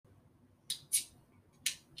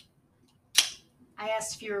I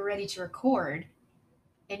asked if you were ready to record,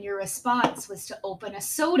 and your response was to open a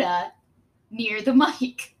soda near the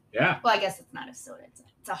mic. Yeah. Well, I guess it's not a soda.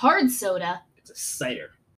 It's a hard soda. It's a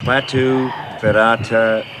cider. Plateau,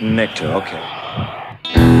 Ferrata, Nectar. Okay.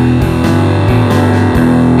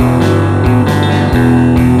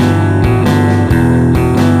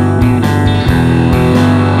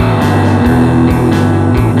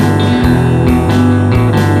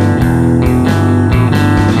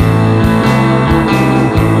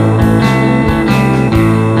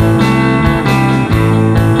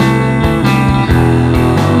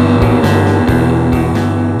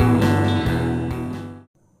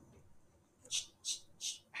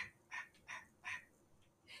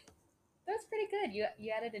 That was pretty good.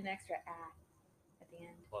 You added an extra at the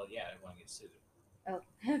end. Well, yeah, I want to get sued. Oh,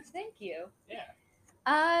 thank you.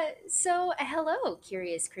 Yeah. So hello,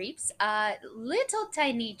 curious creeps. Little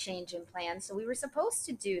tiny change in plans. So we were supposed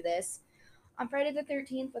to do this on Friday the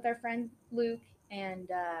 13th with our friend Luke, and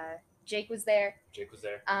Jake was there. Jake was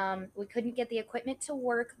there. We couldn't get the equipment to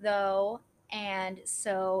work though, and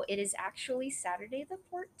so it is actually Saturday the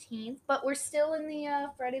 14th, but we're still in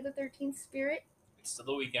the Friday the 13th spirit. It's still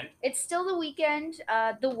the weekend. It's still the weekend.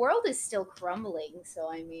 The world is still crumbling,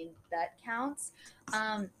 so I mean that counts.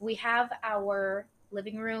 We have our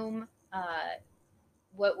living room.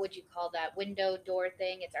 What would you call that? Window door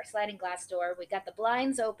thing. It's our sliding glass door. We got the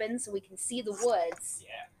blinds open so we can see the woods.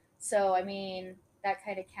 Yeah. So I mean that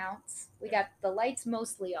kind of counts. We got the lights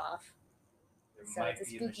mostly off. There So might it's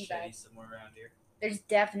a be spooky a machete vibe. somewhere around here. There's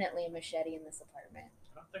definitely a machete in this apartment.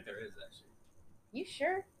 I don't think there is, actually. You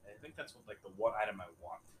sure? I think that's what, like, the one item I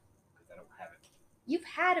want, because I don't have it. You've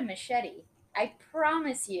had a machete. I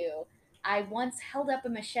promise you. I once held up a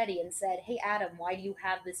machete and said, "Hey Adam, why do you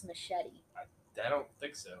have this machete?" I don't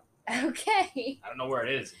think so. Okay. I don't know where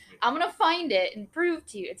it is. I'm gonna find it and prove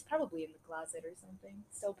to you. It's probably in the closet or something,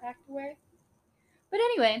 still packed away. But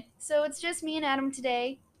anyway, so it's just me and Adam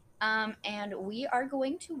today, and we are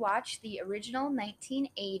going to watch the original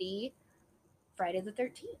 1980 Friday the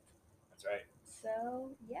 13th. That's right.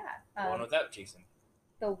 So yeah, The one without Jason.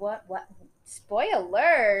 the what?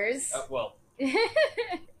 Spoilers. Oh, well,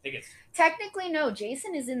 I think it's... Technically, no.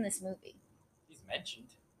 Jason is in this movie. He's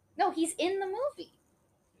mentioned. No, he's in the movie.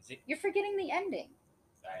 Is he? You're forgetting the ending.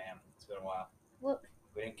 I am. It's been a while. Well,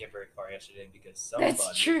 We didn't get very far yesterday because somebody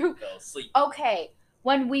That's true. fell asleep. Okay,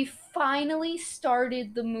 when we finally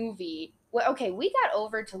started the movie, okay, we got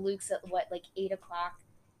over to Luke's at what, like 8 o'clock,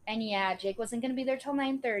 and yeah, Jake wasn't gonna be there till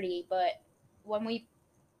 9:30. But when we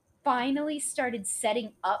finally started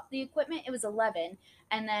setting up the equipment, it was 11,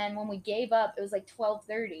 and then when we gave up, it was like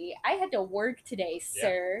 12:30. I had to work today, Yeah.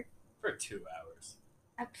 sir. For 2 hours.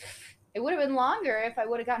 It would have been longer if I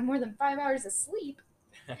would have gotten more than 5 hours of sleep.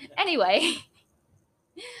 Anyway.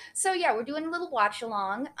 So yeah, we're doing a little watch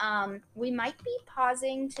along. We might be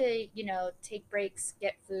pausing to, take breaks,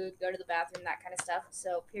 get food, go to the bathroom, that kind of stuff.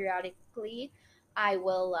 So periodically, I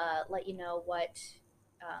will let you know what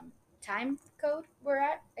time code we're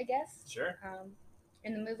at, I guess, Sure.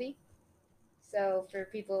 in the movie. So for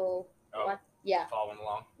people, Oh, yeah, following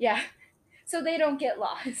along. yeah, so they don't get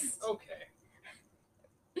lost. Okay.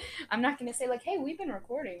 I'm not gonna say like, hey, we've been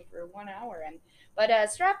recording for 1 hour, but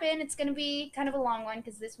strap in. It's gonna be kind of a long one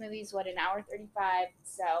because this movie is an hour 35.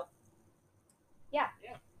 So, yeah.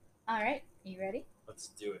 Yeah. All right, you ready? Let's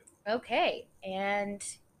do it. Okay, and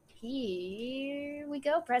here we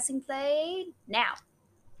go. Pressing play now.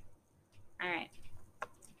 All right.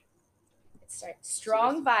 It starts.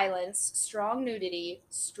 Strong violence, strong nudity,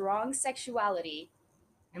 strong sexuality.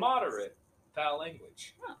 Moderate foul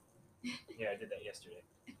language. Oh. Yeah, I did that yesterday.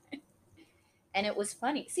 And it was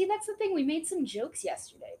funny. See, that's the thing. We made some jokes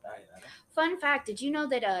yesterday. I know. Fun fact, did you know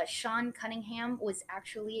that Sean Cunningham was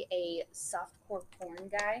actually a softcore porn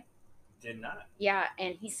guy? Did not. Yeah,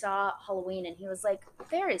 and he saw Halloween and he was like,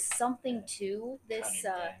 there is something to this.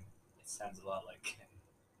 Cunningham. It sounds a lot like...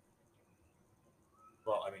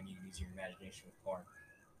 Well, I mean, you can use your imagination with porn.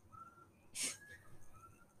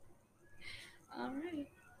 All right.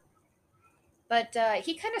 But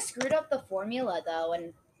he kind of screwed up the formula, though,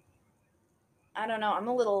 and I don't know. I'm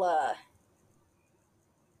a little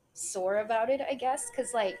sore about it, I guess,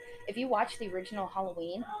 because, like, if you watch the original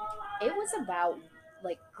Halloween, it was about,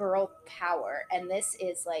 like, girl power, and this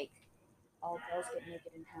is, like, all girls get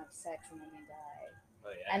naked and have sex and then they die.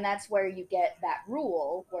 Oh, yeah. And that's where you get that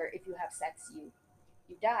rule where if you have sex, you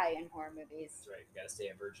die in horror movies. That's right. You gotta stay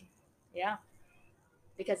a virgin. Yeah.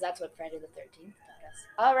 Because that's what Friday the 13th taught us.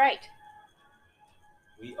 All right.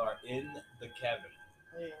 We are in the cabin.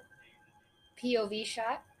 POV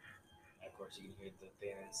shot. And of course, you can hear the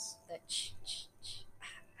fans.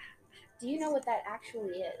 The Do you know what that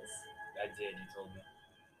actually is? I did. You told me.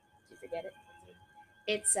 Did you forget it? I did.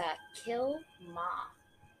 It's Kill Ma.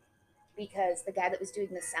 Because the guy that was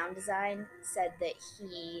doing the sound design said that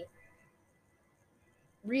he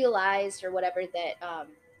realized or whatever that,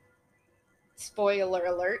 spoiler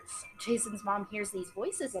alerts, Jason's mom hears these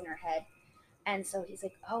voices in her head. And so he's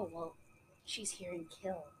like, oh, well, she's hearing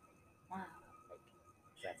Kill Ma. Like,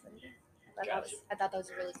 so that's what it is. I thought that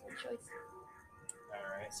was a really cool choice.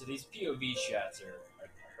 All right. So these POV shots are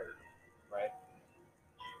her, right?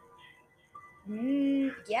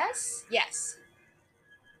 Yes. Yes.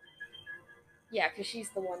 Yeah, because she's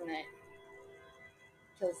the one that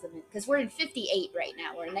kills them. Because we're in 58 right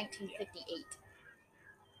now. We're in 1958.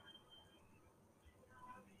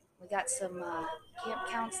 We got some camp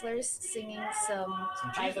counselors singing some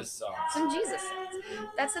Jesus songs. Some Jesus songs.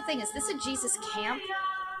 That's the thing. Is this a Jesus camp?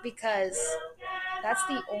 Because that's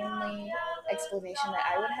the only explanation that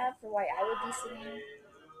I would have for why I would be singing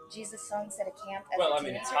Jesus songs at a camp as Well, a I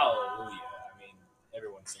mean, it's teenager. Hallelujah. I mean,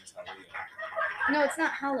 everyone sings Hallelujah. No, it's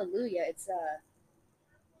not Hallelujah. It's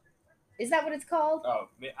Is that what it's called? Oh,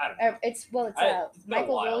 I don't know. It's been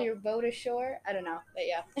Michael a while. Roll Your Boat Ashore. I don't know, but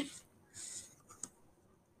yeah.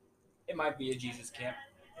 It might be a Jesus camp.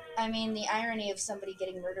 I mean, the irony of somebody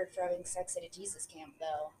getting murdered for having sex at a Jesus camp,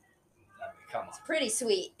 though. I mean, come on. It's pretty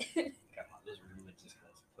sweet. Come on. Those religious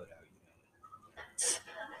girls put out,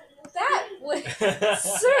 That would...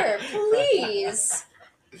 Sir, please.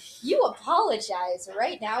 You apologize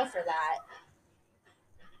right now for that.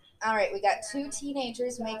 All right, we got two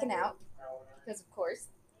teenagers making out. Because, of course.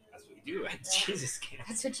 That's what you do at Jesus camp.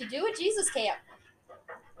 That's what you do at Jesus camp.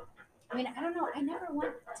 I mean, I don't know. I never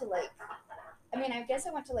went to, like... I mean, I guess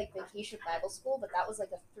I went to, like, vacation Bible school, but that was,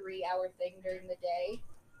 like, a 3-hour thing during the day.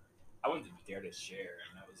 I went to Dare to Share,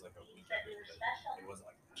 and that was like a weekend, but it wasn't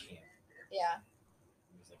like a camp. Yeah.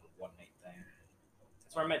 It was like a one-night thing.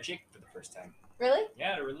 That's where I met Jake for the first time. Really?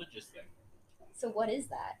 Yeah, at a religious thing. So what is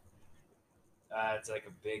that? It's like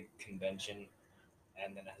a big convention,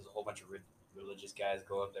 and then it has a whole bunch of religious guys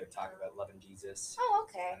go up there talk about loving Jesus. Oh,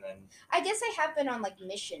 okay. And then I guess I have been on, like,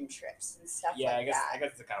 mission trips and stuff yeah, like that. I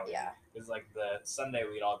guess it's kind of Yeah. It's like the Sunday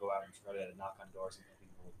we'd all go out and try to knock on doors and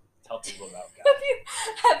tell people about God.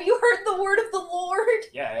 Have you heard the word of the Lord?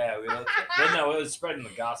 Yeah, we loved it. But no, it was spreading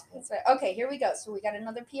the gospel. That's right. Okay, here we go. So we got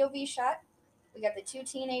another POV shot. We got the two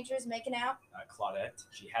teenagers making out. Claudette,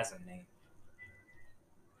 she has a name.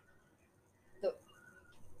 The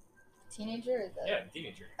teenager or the... Yeah,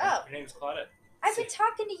 teenager. Oh. Her name's Claudette. I've been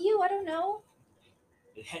talking to you. I don't know.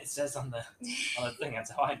 It says on the thing.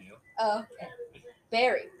 That's how I knew. Oh, okay.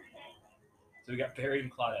 Barry. So we got Barry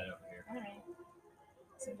and Claudette over here. All right.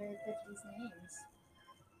 Some very 50s names.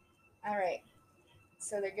 All right.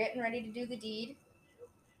 So they're getting ready to do the deed.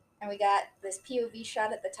 And we got this POV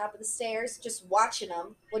shot at the top of the stairs, just watching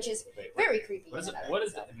them, which is Wait, very creepy. What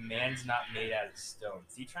is it? Man's not made out of stone.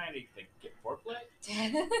 Is he trying to like, get foreplay?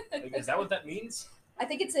 Like, is that what that means? I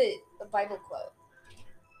think it's a Bible quote.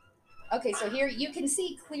 Okay, so here you can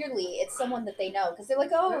see clearly it's someone that they know because they're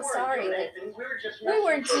like, "Oh, sorry, like, we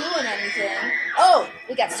weren't doing anything." Oh,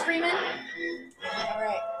 we got screaming. All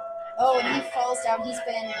right. Oh, and he falls down. We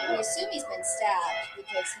assume he's been stabbed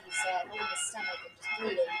because he's holding his stomach and just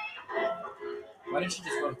bleeding. Why didn't she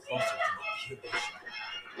just run closer to the POV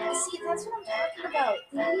shot? See, that's what I'm talking about.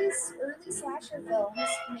 These early slasher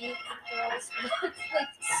films make girls look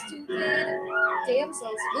like stupid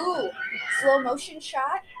damsels. Ooh, slow motion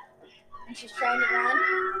shot. And she's trying to run.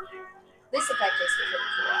 This effect is pretty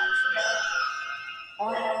cool,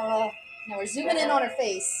 actually. Now we're zooming in on her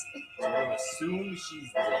face. So we'll assume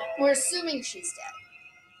she's dead. We're assuming she's dead.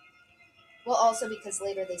 Well, also because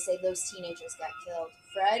later they say those teenagers got killed.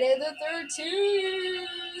 Friday the 13th!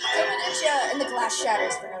 Coming at ya! And the glass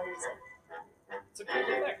shatters for no reason. It's a cool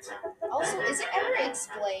effect. Also, is it ever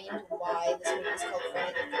explained why this movie is called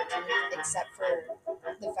Friday the 13th, except for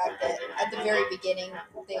the fact that at the very beginning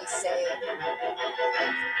they say it's Friday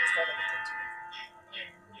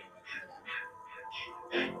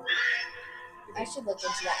the 13th. I should look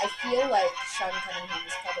into that. I feel like Sean Cunningham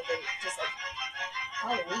is probably just like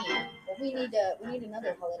Halloween, but we need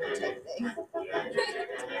another holiday type thing.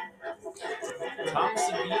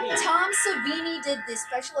 Tom Savini did the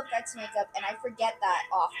special effects makeup, and I forget that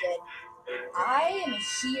often. I am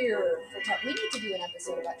here for Tom. We need to do an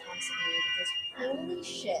episode about Tom Savini because holy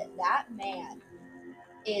shit, that man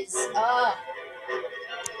is I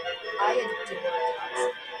adore Tom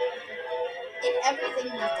Savini. In everything he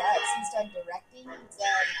does, he's done directing, he's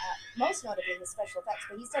done most notably the special effects,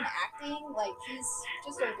 but he's done acting. Like he's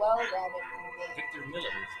just a well-rounded movie. Victor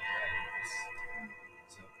Miller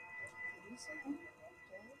is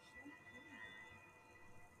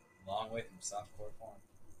long way from softcore porn.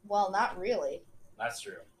 Well, not really. That's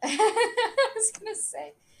true. I was gonna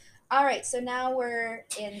say. All right, so now we're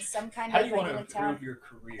in some kind How do of you want to regular improve town. your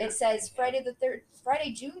career? It says Friday,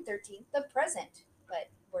 June 13th, the present, but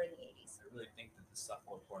we're in the 80s. I really think that the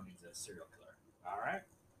softcore porn needs a serial killer. All right.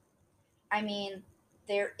 I mean,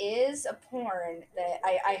 there is a porn that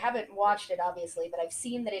I haven't watched it obviously, but I've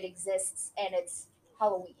seen that it exists and it's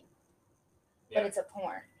Halloween, Yeah. but it's a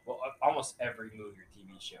porn. Well, almost every movie or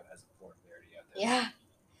TV show has a porn parody out there. Yeah.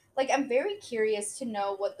 Like, I'm very curious to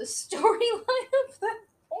know what the storyline of that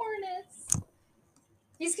porn is.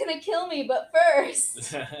 He's gonna kill me, but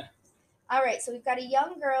first. All right, so we've got a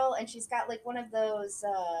young girl, and she's got like one of those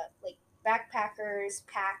like backpackers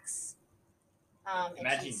packs. And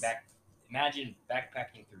Imagine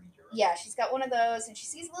backpacking through Europe. yeah, she's got one of those, and she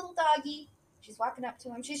sees a little doggy. She's walking up to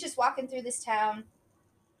him. She's just walking through this town.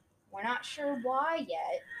 We're not sure why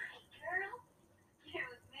yet. Girl, it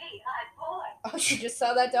was me. Hi, boy. Oh, she just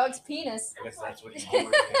saw that dog's penis. I guess that's what you do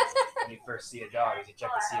when you first see a dog, is you check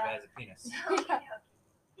to see if it has a penis. See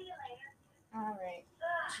you later. All right,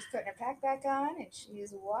 she's putting her pack back on, and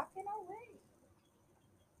she's walking away.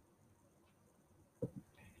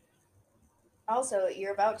 Also,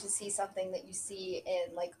 you're about to see something that you see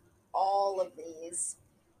in like all of these,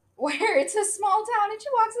 where it's a small town, and she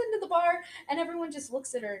walks into the bar, and everyone just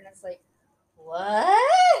looks at her, and it's like,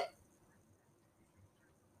 what?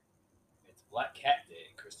 It's Black Cat Day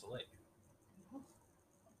in Crystal Lake.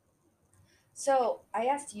 So I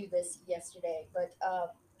asked you this yesterday, but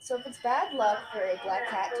so if it's bad luck for a black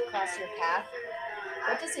cat to cross your path,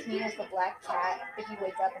 what does it mean if a black cat, if you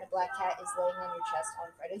wake up and a black cat is laying on your chest on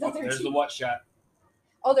Friday the 13th? There's the what shot.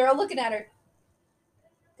 Oh, they're all looking at her.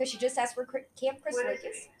 Because she just asked where Camp Crystal Lake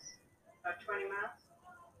is. About 20 miles.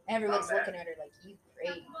 Everyone's looking at her like, you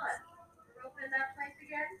crazy. We're opening that place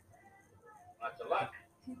again? Lots of luck.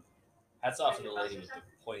 Hats off to the lady with the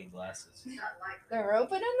pointy glasses. Not likely. They're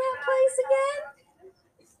opening that place again?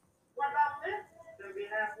 What about this? They'll be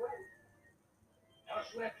halfway. No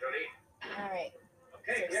sweat, Jody. All right.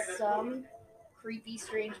 Okay, So get this some creepy,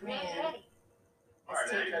 strange man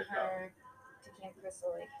is taking her to Camp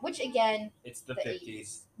Crystal Lake. Which, again, It's the The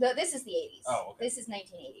 50s. this is the 80s. Oh, okay. This is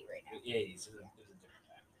 1980 right now. The 80s. It was a different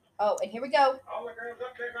time. Oh, and here we go. All the girls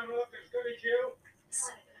up there gonna look as good as you.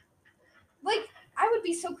 Like, I would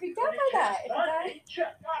be so creeped out by that. If a guy...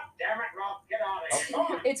 God damn it, Ralph, get out of here.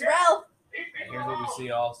 Come on, It's get- Ralph. These And people here's what we are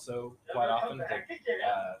see also quite often: the Get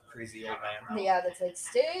crazy old man. Yeah, that's like,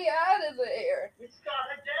 stay out of there. It's got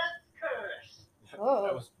a death curse. Oh.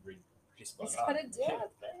 That was pretty spot It's on. kind of death.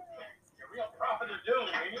 You're a real prophet of doom,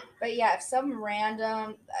 ain't you? But yeah, if some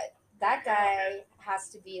random that guy has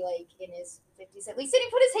to be like in his 50s at least, and he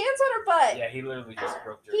put his hands on her butt. Yeah, he literally just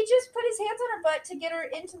broke her. He just put his hands on her butt to get her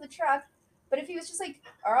into the truck. But if he was just like,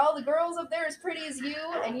 are all the girls up there as pretty as you?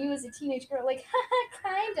 And you as a teenage girl, like,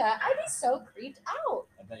 kinda, I'd be so creeped out.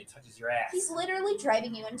 And then he touches your ass. He's literally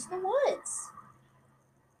driving you into the woods.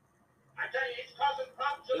 I tell you, he's causing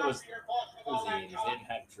problems It enough was- for your boss with It was all the that 80s. talk. They didn't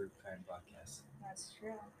have true crime podcasts. That's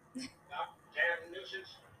true. Damn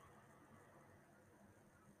nuisance.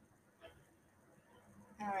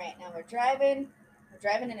 All right, now we're driving. We're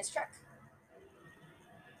driving in his truck.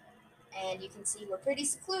 And you can see we're pretty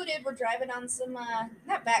secluded. We're driving on some,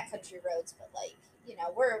 not backcountry roads, but like, you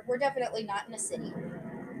know, we're definitely not in a city.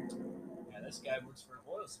 Yeah, this guy works for an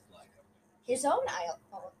oil supply company. His own oil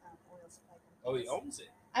supply company. Oh, he owns it.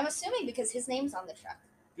 I'm assuming because his name's on the truck.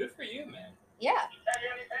 Good for you, man. Yeah, Tell you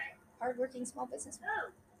anything? hardworking small businessman.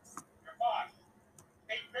 Oh, Your boss.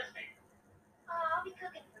 Hey, Christy. I'll be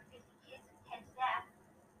cooking for 50 kids and 10 staff.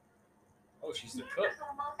 Oh, she's the cook.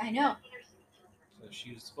 I know. So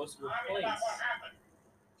she was supposed to I mean, replace about what happened.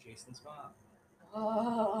 Jason's mom.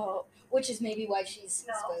 Oh, which is maybe why she's,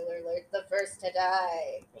 No. spoiler alert, the first to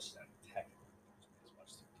die. Well, she's not technically as much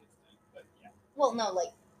as her kids did, but yeah. Well, no,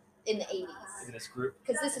 like in the In 80s. this group,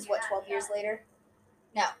 Because this is what, 12 years later?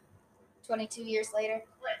 No, 22 years later?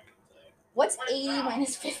 Quick. What's 80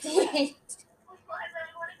 minus 58? Well, I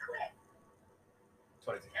really want to quit.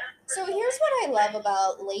 22. So here's what I love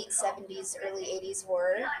about late 70s, early 80s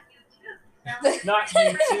horror. Not you too. Not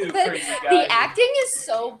you too, crazy guy. The acting is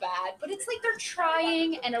so bad, but it's like they're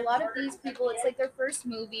trying, and a lot of these people, it's like their first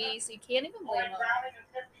movie, so you can't even Boy blame them. drowning in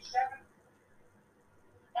 57.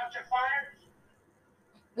 Bunch of fires.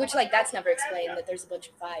 Which, like, that's never explained, that there's a bunch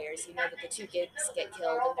of fires. You know that the two kids get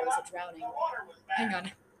killed and there was a drowning. The water was bad. Hang on.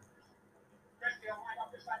 Christy will line up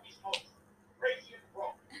beside these folks. Crazy and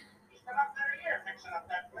broke. He's been up there a year fixing up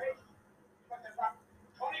that place. But they about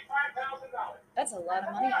 $25,000. That's a lot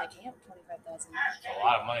of money on a camp, 25,000. It's a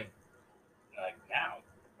lot of money. Like now,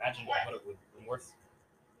 imagine what it would be worth.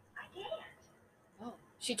 I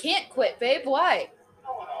She can't quit, babe. Why?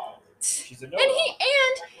 No, no. She's a And no.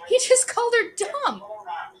 he just called her dumb.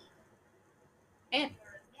 And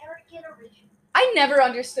American original. I never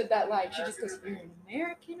understood that line. She just goes, "You're an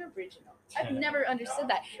American original." I've never understood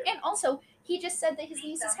that. And also, he just said that his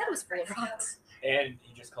niece's head was full of rocks. And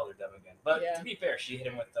he just called her dumb again. But Yeah. to be fair, she hit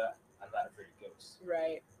him with the "I'm not afraid of ghosts."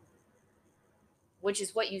 Right. Which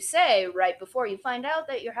is what you say right before you find out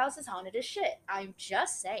that your house is haunted as shit. I'm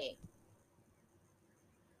just saying.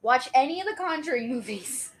 Watch any of the Conjuring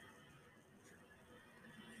movies.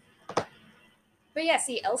 But yeah,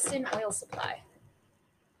 see, Elston Oil Supply.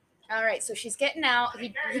 All right, so she's getting out.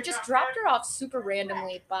 He just dropped her off super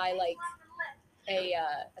randomly by like a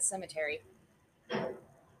cemetery,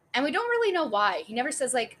 and we don't really know why. He never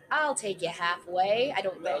says like, "I'll take you halfway." I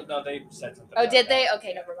don't think. No, they said something. Oh, about did they? that.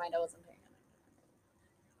 Okay, never mind. I wasn't paying attention.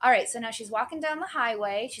 All right, so now she's walking down the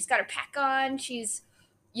highway. She's got her pack on. She's,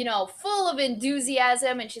 full of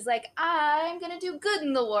enthusiasm, and she's like, "I'm gonna do good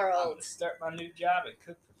in the I'm world." gonna start my new job and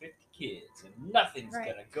cook for 50 kids, and nothing's Right.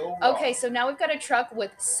 gonna go wrong. Okay, so now we've got a truck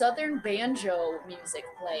with Southern banjo music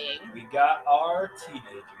playing. we got our teenagers,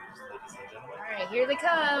 ladies and gentlemen. All right, here they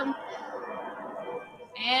come.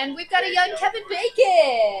 And we've got a young Kevin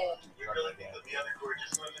Bacon. You really think that the other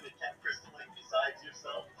gorgeous women at Camp Crystal Lake besides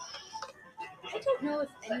yourself? I don't know if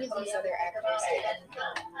any of these other actors are anything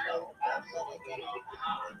know about Kevin.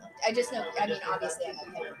 I just know, obviously I know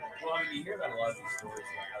Kevin Bacon. Well, I mean, you hear about a lot of these stories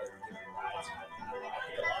about how they were giving rides. And I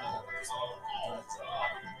think a lot of them were just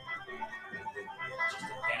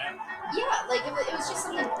just a pan out. Yeah, like it was just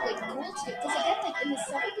something like cool to, because again, like in the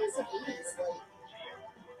 70s and 80s, like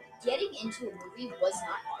getting into a movie was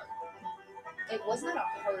not hard. It was not a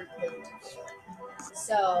hard thing to do.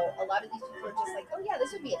 So a lot of these people are just like, oh yeah,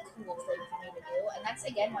 this would be a cool thing for me to do, and that's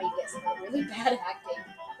again why you get some really bad acting,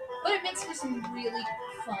 but it makes for some really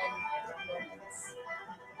fun moments.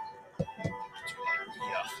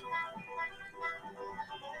 Yeah.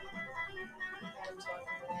 Adam's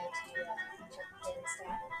walking away to check the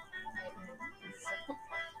staff.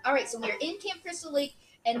 All right, so we're in Camp Crystal Lake,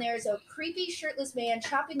 and there's a creepy shirtless man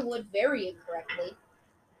chopping wood very incorrectly.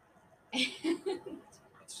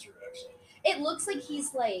 That's true, actually. It looks like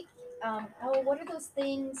he's like, what are those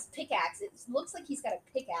things? Pickaxe. It looks like he's got a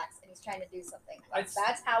pickaxe and he's trying to do something. Like,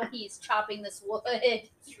 that's how he's chopping this wood. It's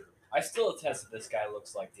true. I still attest that this guy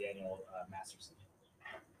looks like Daniel Masterson.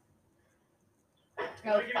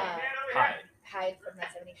 Oh, Hyde from that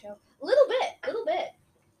 70s show. A little bit.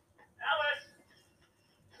 Alice!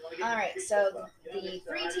 All right, so the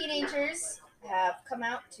three teenagers have come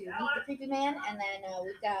out to meet the creepy man, and then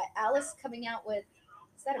we've got Alice coming out with,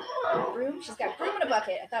 is that a broom? She's got a broom and a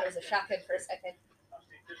bucket. I thought it was a shotgun for a second.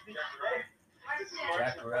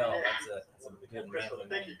 Jack Burrell, that's a good manly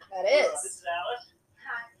name. That This is. is Alice.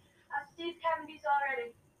 Hi. Steve Cavendy's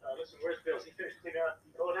already. Listen, where's Bill? Is he finished cleaning out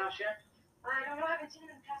the old house yet? I don't know. I haven't seen him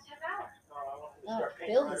in the past half hour. No, I want him to Oh, start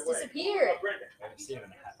painting Bill right has away. disappeared. Brenda. I haven't seen him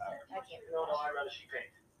in a half hour. I can't. No, I'd rather she paint.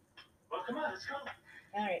 Well, come on, let's go.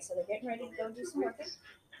 All right, so they're getting ready to go do some work.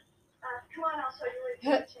 Come on, I'll show you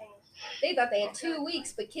where it's changed. They thought they had 2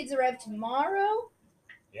 weeks, but kids arrive tomorrow.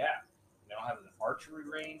 Yeah. You don't have an archery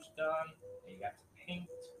range done, and you got to paint.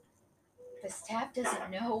 The staff doesn't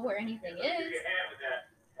know where anything Give is. your hand with that.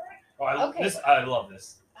 Oh, I Okay. love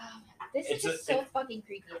this. This is It's just so fucking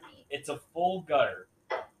creepy to me. It's a full gutter,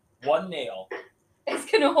 one nail.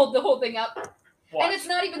 It's gonna hold the whole thing up, Watch. and it's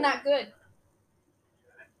not even that good.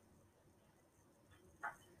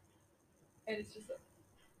 And it's just,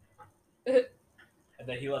 And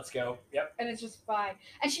then he lets go. Yep. and it's just fine.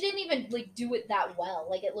 And she didn't even like do it that well.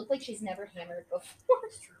 Like it looked like she's never hammered before.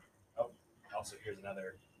 That's true. Oh, also here's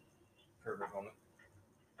another pervert moment.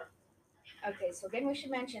 Okay, so again, we should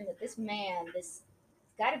mention that this man, this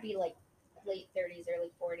got to be like late 30s, early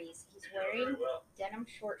 40s. He's wearing denim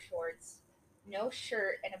short shorts, no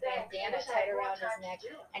shirt, and a bandana tied around his neck,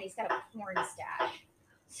 and he's got a porn stash.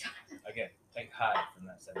 So, Again, thank Hyde from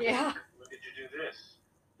that sentence. yeah. When did you do this?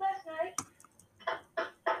 Last night.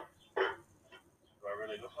 Do I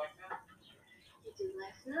really look like that? You did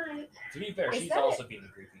last night. To be fair, Is she's that also being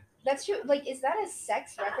creepy. That's true. Like, is that a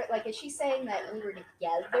sex reference? Like, is she saying that we were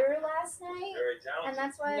together last night? Very And talented.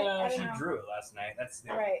 that's why No, I don't she know. drew it last night. That's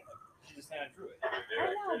the Right. She just kind of drew it. I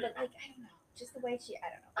Very know, pretty. but like, I don't know. Just the way she, I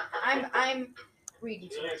don't know. I'm reading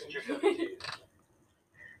too Really, much it's your into cup it. of tea.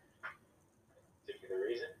 Particular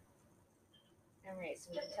reason? All right, so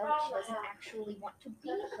we can tell that she doesn't actually want to be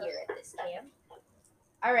here at this camp.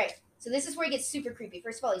 All right, so this is where he gets super creepy.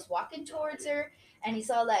 First of all, he's walking towards her, and he's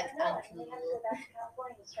all like, No, "I'm we cool," have to go back to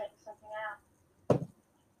California to straighten something out.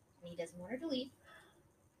 and he doesn't want her to leave.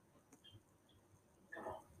 Come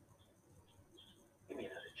on. Give me a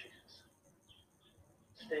hug.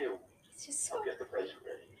 I'll get the place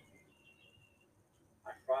ready.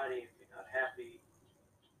 By Friday, if you're not happy,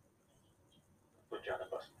 I'll put you on the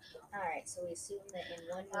bus myself. All right, so we assume that in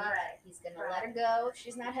 1 week Alright. he's gonna let her go if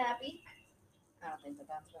she's not happy. I don't think that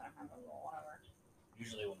that's gonna happen, but whatever.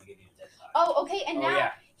 Usually when we give you a deadline. Oh, okay, and Oh, now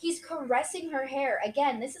yeah. he's caressing her hair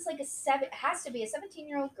again. This is like has to be a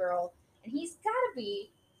 17-year-old girl, and he's gotta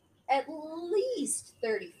be at least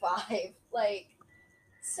 35. Like,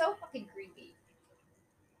 so fucking creepy.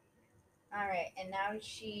 All right, and now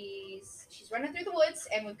she's running through the woods,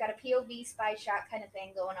 and we've got a POV spy shot kind of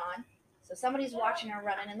thing going on. So somebody's watching her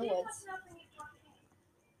running in the woods.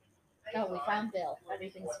 Oh, we found Bill.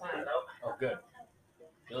 Everything's fine. Oh, good.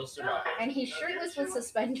 Bill survived. And he's shirtless with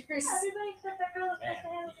suspenders. Everybody except that girl that's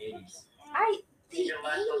Man, supposed to have the 80s. The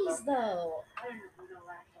 80s though. I don't know if we're gonna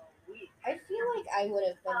last all week. I feel like I would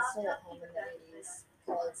have been still at home in the 80s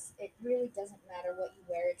because it really doesn't matter what you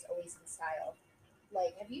wear; it's always in style.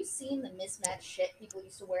 Like, have you seen the mismatched shit people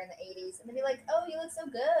used to wear in the 80s? And they'd be like, "Oh, you look so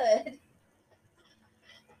good."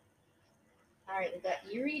 All right, we've got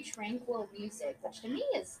eerie, tranquil music, which to me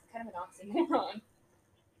is kind of an oxymoron. Do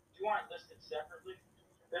you want it listed separately?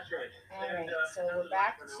 That's right. All right, so we're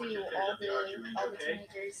back to all the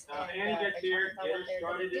teenagers and Annie they're gets here, talking about what get it they're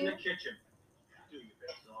gonna started in do. the kitchen. Do your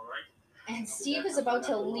best, all right? And Steve is about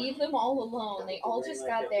to leave them all alone. They all just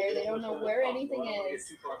got there. They don't know where anything is.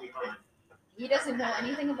 He doesn't know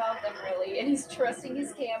anything about them really, and he's trusting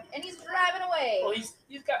his camp, and he's driving away. Well, he's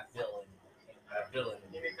got Bill and Bill and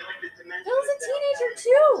Bill's a teenager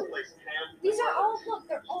too. These are all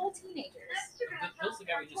they're all teenagers. Bill's the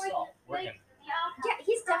guy we just saw working. Yeah,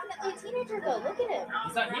 he's definitely a teenager though. Look at him.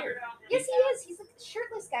 He's not here. Yes, he is. He's the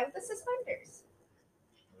shirtless guy with the suspenders.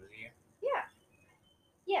 Was he here? Yeah.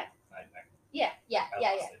 Yeah. I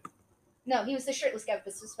Yeah. lost it. No, he was the shirtless guy with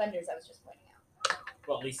the suspenders. I was just pointing out.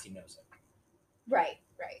 Well, at least he knows it. Right.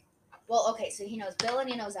 Well, okay, so he knows Bill and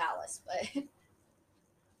he knows Alice, but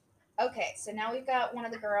okay, so now we've got one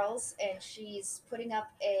of the girls, and she's putting up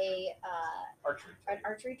Archery. an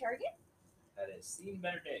archery target, That has seen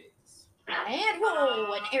better days. and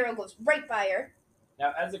whoa, an arrow goes right by her.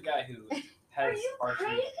 Now, as a guy who has you archery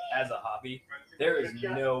crazy? as a hobby, there is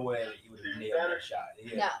no way that he would have nailed that shot.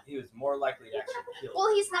 No. He was more likely to actually kill.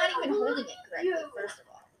 Well, he's not even holding it correctly, first of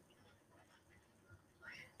all.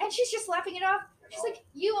 And she's just laughing it off. She's like,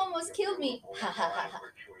 "You almost killed me." Ha ha ha ha.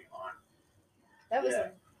 That was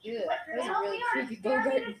a good. That was a really creepy Bogart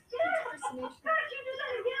impersonation.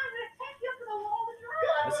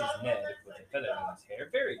 This is Ned with a feather in his hair.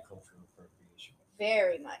 Very cultural appropriation.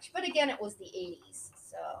 Very much, but again, it was the '80s.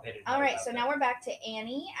 So, They didn't know all right. about So that. now we're back to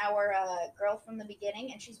Annie, our girl from the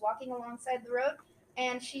beginning, and she's walking alongside the road,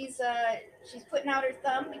 and she's putting out her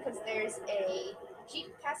thumb because there's a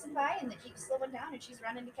Jeep passing by, and the Jeep's slowing down, and she's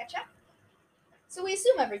running to catch up. So we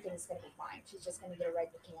assume everything's gonna be fine. She's just gonna get a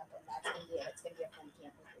ride to camp, and that's gonna be it. It's gonna be a fun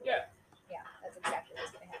camp. Yeah. Yeah, that's exactly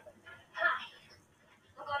what's gonna happen.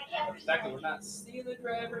 The fact that we're not seeing the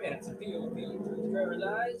driver and it's a POV through the driver's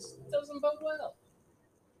eyes doesn't bode well.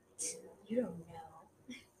 You don't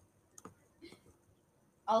know.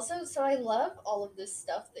 Also, so I love all of this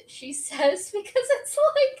stuff that she says because it's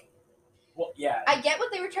like Well, yeah. I get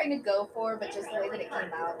what they were trying to go for, but just the way that it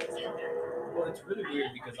came out. Well, it's really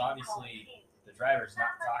weird because obviously the driver's not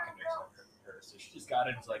talking to her, so she just got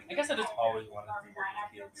it and was like, I guess I just always wanted to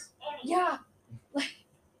be with kids. Yeah.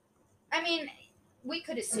 I mean, we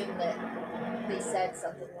could assume that they said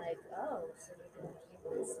something like, "Oh, so you're going to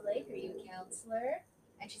keep this lake? Are you a counselor?"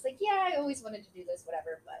 And she's like, "Yeah, I always wanted to do this,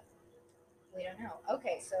 whatever." But we don't know.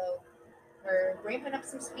 Okay, so we're ramping up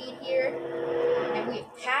some speed here, and we've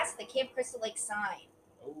passed the Camp Crystal Lake sign.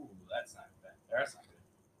 Oh, that's not bad. That's not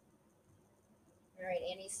good. All right,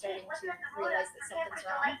 Annie's starting to realize that something's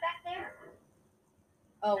wrong.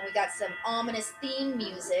 Oh, we got some ominous theme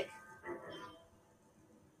music.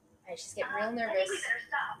 All right, she's getting real nervous.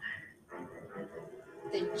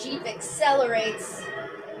 The Jeep accelerates.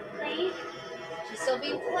 Please. She's still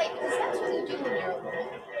being polite because that's what you do when you're a woman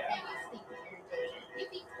and you think you're in danger. You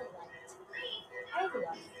be polite. I love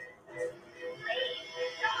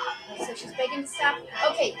it. So she's begging to stop.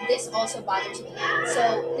 Okay, this also bothers me.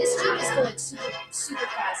 So this Jeep is going super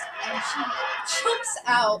fast, and she jumps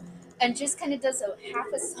out and just kind of does a half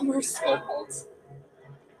a somersault.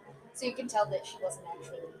 So you can tell that she wasn't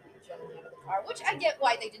actually jumping out of the car, which I get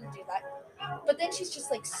why they didn't do that. But then she's just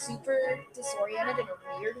like super disoriented in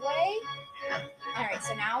a weird way. All right,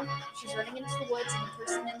 so now she's running into the woods, and the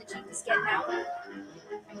person in the Jeep is getting out. And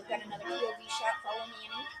we've got another POV shot following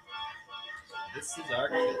Annie. This is our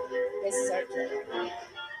kid. This is our kid.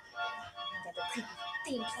 had the creepy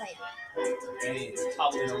theme playing. And it's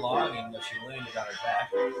toppling along, and she landed on her back.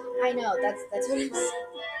 I know, that's what I'm saying.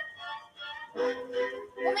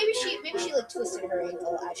 Well, maybe she like twisted her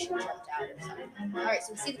ankle as she jumped out or something. All right,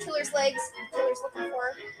 so we see the killer's legs. The killer's looking for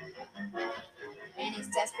her, and he's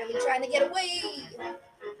desperately trying to get away.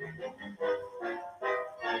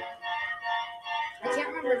 I can't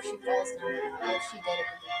remember if she falls down or not. If she did, it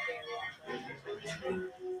would be very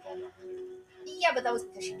awkward. Yeah, but that was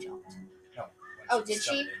because she jumped. No. Oh, when did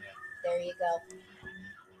stepped she? in, yeah. There you go.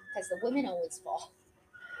 Because the women always fall.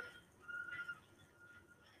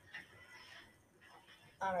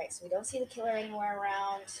 Alright, so we don't see the killer anywhere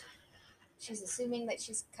around. She's assuming that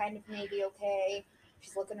she's kind of maybe okay.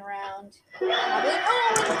 She's looking around.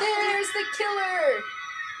 Oh, there's the killer!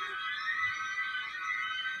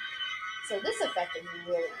 So this effect is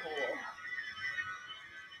really cool.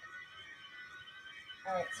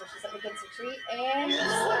 Alright, so she's up against a tree and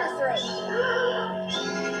slit her throat.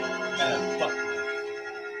 Fuck.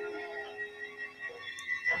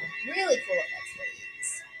 Really cool effects for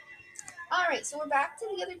these. Alright, so we're back to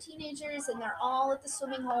the other teenagers and they're all at the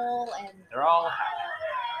swimming hole and They're all happy.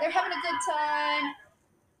 they're having a good time.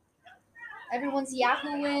 Everyone's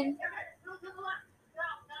yahooing.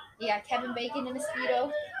 You got Kevin Bacon in a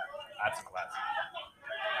Speedo. That's a classic.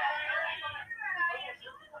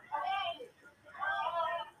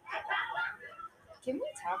 Can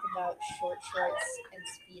we talk about short shorts and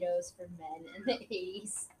Speedos for men in the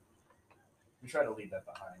 80s? We try to leave that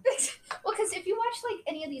behind. Well, because if you watch like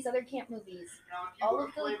any of these other camp movies, all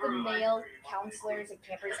of the male counselors and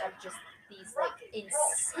campers have just these like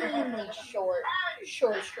insanely short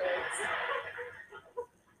shorts.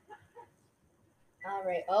 All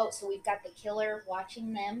right. Oh, so we've got the killer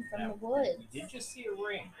watching them from the woods. We did just see a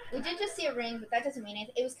ring. We did just see a ring, but that doesn't mean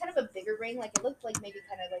anything. It was kind of a bigger ring, like it looked like maybe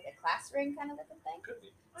kind of like a class ring kind of looking thing. Could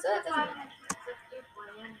be. So that doesn't mean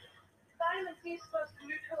anything. Vitamin C is supposed to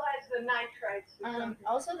neutralize the nitrites.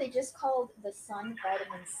 Also, they just called the sun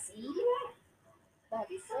vitamin C.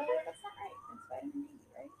 That's not right. That's vitamin D,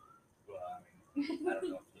 right? Well, I mean, I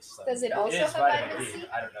don't know if the sun. Does it also is have vitamin C?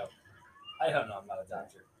 I don't know. I don't know. I'm not a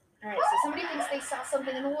doctor. All right, so somebody thinks they saw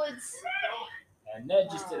something in the woods And Ned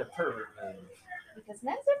just did a pervert move. because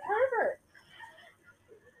Ned's a pervert.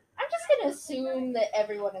 I'm just gonna assume that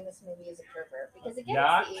everyone in this movie is a pervert because again,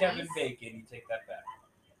 Not it's the Kevin 80s. Bacon. You take that back.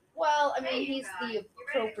 Well, I mean, he's the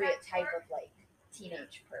appropriate type of like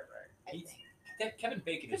teenage pervert. I He's- think. Kevin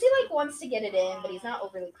Bacon is. Because he like wants to get it in, but he's not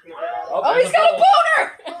overly creepy about it. Oh, Oh, there's he's a got a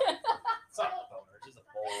boner! It's not a boner. It's just a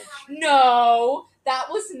bulge. No, that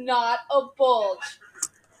was not a bulge.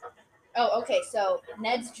 Oh, okay, so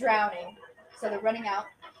Ned's drowning. So they're running out.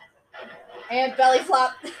 And belly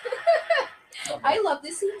flop. I love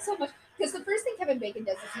this scene so much. Because the first thing Kevin Bacon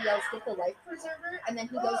does is he yells, "Get the life preserver," and then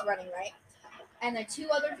he goes running, right? And then two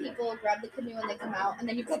other people grab the canoe and they come out, and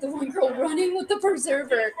then you've got the one girl running with the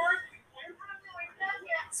preserver.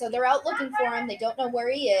 So they're out looking for him. They don't know where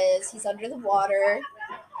he is. He's under the water.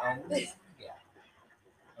 Yeah.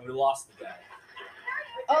 And we lost the guy.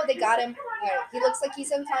 Oh, they got him. All right. He looks like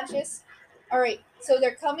he's unconscious. All right, so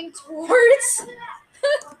they're coming towards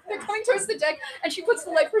the deck, and she puts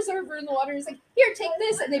the life preserver in the water and is like, "Here, take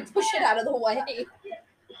this," and they push it out of the way.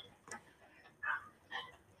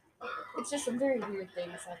 It's just some very weird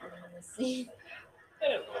things happening in this scene. They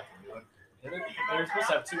didn't know what to do. They were supposed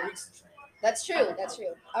to have 2 weeks to train. That's true. That's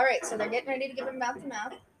true. All right, so they're getting ready to give him mouth to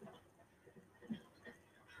mouth.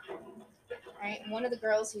 All right, one of the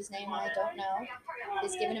girls whose name I don't know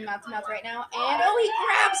is giving him mouth to mouth right now, and oh, he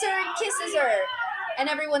grabs her and kisses her, and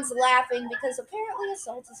everyone's laughing because apparently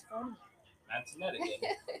assault is funny. That's Ned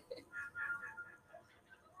again.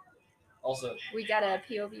 Also, We got a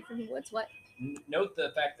POV from the woods. What? note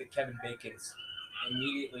the fact that Kevin Bacon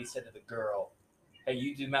immediately said to the girl, "Hey,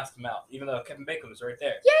 you do mouth to mouth," even though Kevin Bacon was right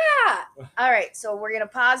there. Yeah. All right, so we're gonna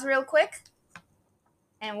pause real quick,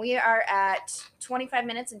 and we are at 25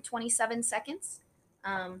 minutes and 27 seconds.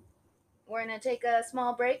 We're gonna take a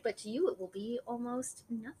small break, but to you it will be almost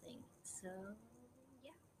nothing. So,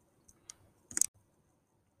 yeah.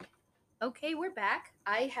 Okay, we're back.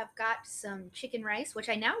 I have got some chicken rice, which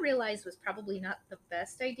I now realize was probably not the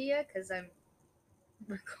best idea because I'm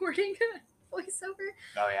recording a voiceover.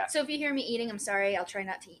 Oh yeah. So if you hear me eating, I'm sorry. I'll try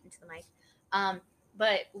not to eat into the mic.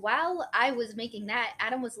 But while I was making that,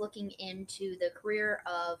 Adam was looking into the career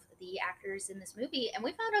of the actors in this movie, and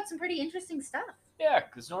we found out some pretty interesting stuff. Yeah,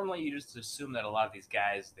 because normally you just assume that a lot of these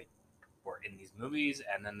guys they were in these movies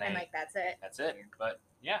and then And like that's it. that's it. But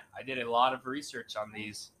yeah, I did a lot of research on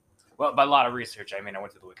these. Well, by a lot of research, I mean I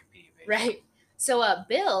went to the Wikipedia page. Right. So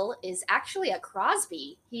Bill is actually a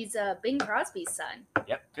Crosby. He's Bing Crosby's son.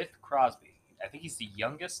 Yep, Fifth Crosby. I think he's the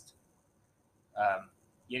youngest.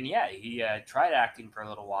 And yeah, he tried acting for a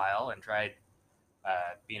little while and tried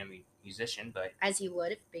being a musician, but As you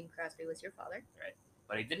would if Bing Crosby was your father.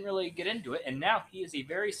 he didn't really get into it. And now he is a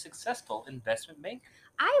very successful investment banker.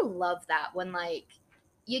 I love that when like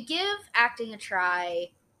you give acting a try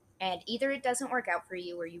and either it doesn't work out for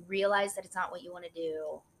you or you realize that it's not what you want to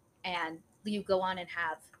do and you go on and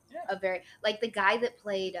have a very like the guy that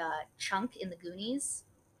played Chunk in the Goonies.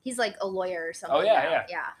 He's like a lawyer or something. Oh, yeah, now.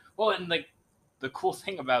 yeah. Well, and like the cool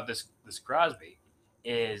thing about this Crosby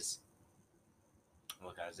is,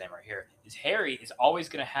 look at his name right here, is Harry is always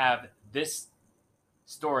going to have this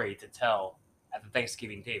story to tell at the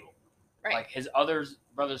Thanksgiving table. Right. Like his other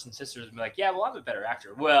brothers and sisters would be like, yeah, well, I'm a better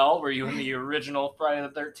actor. Well, were you in the original Friday the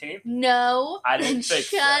 13th? No. I didn't think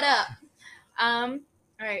Shut so. up. All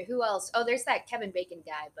right, who else? Oh, there's that Kevin Bacon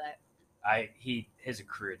guy, but his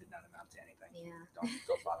career did not amount to anything. yeah.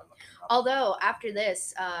 Don't bother looking him up. Although after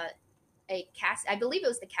this, I believe it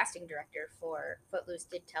was the casting director for Footloose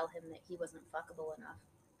did tell him that he wasn't fuckable enough.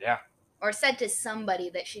 Yeah. Or said to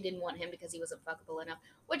somebody that she didn't want him because he wasn't fuckable enough.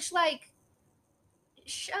 Which, like,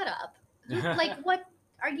 shut up. Like, what?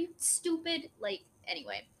 Are you stupid? Like,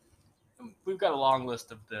 anyway. We've got a long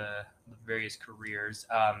list of the various careers.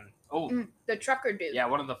 The trucker dude. Yeah,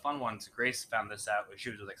 one of the fun ones. Grace found this out.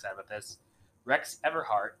 She was really excited about this. Rex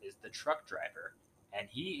Everhart is the truck driver, and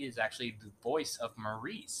he is actually the voice of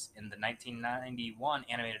Maurice in the 1991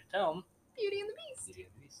 animated film Beauty and the Beast. Beauty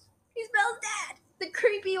and the Beast. He's Belle's dad. The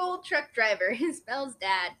creepy old truck driver is Belle's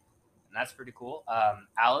dad. And that's pretty cool.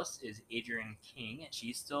 Alice is Adrienne King, and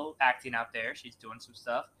she's still acting out there. She's doing some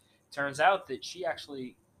stuff. Turns out that she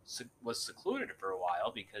actually was secluded for a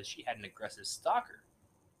while because she had an aggressive stalker.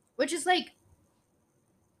 Which is like,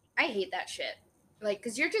 I hate that shit. Like,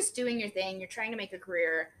 because you're just doing your thing, you're trying to make a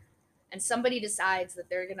career, and somebody decides that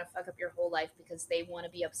they're going to fuck up your whole life because they want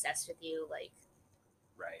to be obsessed with you. Like,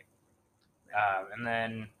 Right. And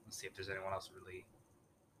then, let's see if there's anyone else who really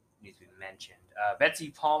needs to be mentioned. Betsy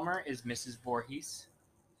Palmer is Mrs. Voorhees,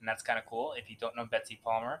 and that's kind of cool. If you don't know Betsy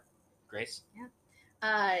Palmer, Grace?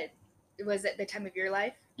 was it The Time of Your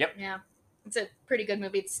Life? Yep. Yeah. It's a pretty good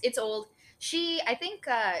movie. It's old. I think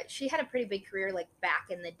she had a pretty big career like back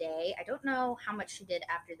in the day. I don't know how much she did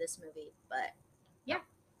after this movie, but yeah.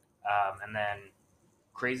 And then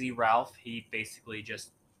Crazy Ralph, he basically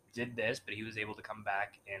just did this, but he was able to come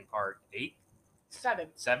back in part 7.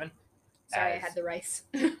 Sorry, I had the rice.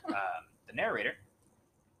 The narrator.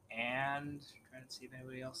 And trying to see if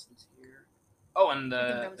anybody else is here. Oh, and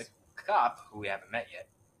the cop, who we haven't met yet,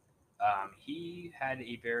 he had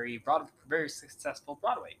a very successful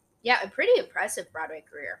Broadway. Yeah, a pretty impressive Broadway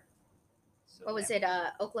career. So, What was it?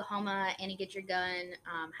 Oklahoma, Annie Get Your Gun,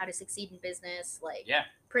 How to Succeed in Business. Like, Yeah.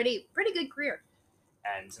 pretty good career.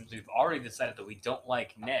 And since we've already decided that we don't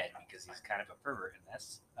like Ned because he's kind of a pervert in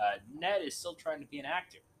this, Ned is still trying to be an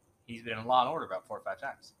actor. He's been in Law & Order about 4 or 5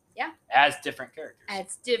 times. Yeah. As different characters.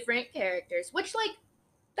 As different characters, which, like,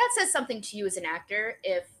 that says something to you as an actor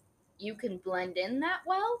if you can blend in that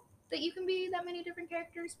well, that you can be that many different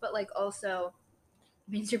characters, but, like, also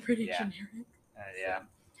means you're pretty Yeah. generic. Yeah.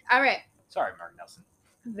 All right. Sorry, Mark Nelson.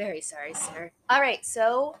 I'm very sorry, sir. All right,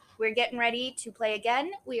 so we're getting ready to play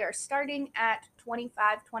again. We are starting at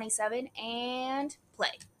 25-27 and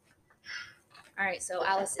play. All right, so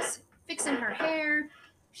Alice is fixing her hair.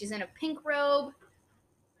 She's in a pink robe.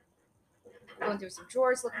 Going through some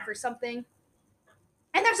drawers looking for something.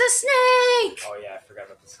 And there's a snake! Oh, yeah, I forgot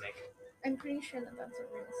about the snake. I'm pretty sure that that's a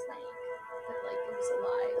real snake. That, like, it was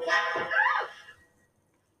alive.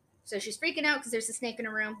 So she's freaking out because there's a snake in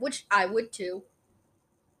her room, which I would too.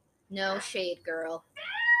 No shade, girl.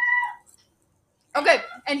 Okay,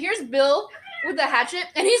 and here's Bill with the hatchet,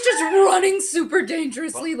 and he's just running super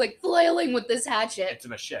dangerously, like flailing with this hatchet. It's a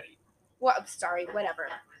machete. What? Sorry, whatever.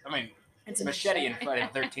 I mean, It's a machete in Friday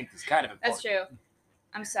the 13th is kind of important. That's true.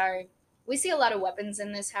 I'm sorry. We see a lot of weapons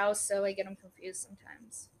in this house, so I get them confused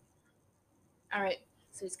sometimes. All right,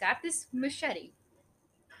 so he's got this machete.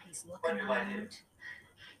 He's looking around.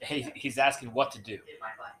 He's asking what to do. It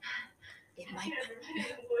might.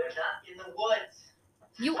 In the woods.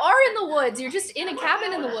 You are in the woods. You're just in a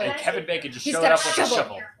cabin in the And woods. Kevin Bacon just He's showed got a up with a shovel.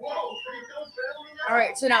 shovel. Whoa, please don't fail me now. All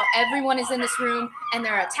right, so now everyone is in this room, and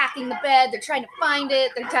they're attacking the bed. They're trying to find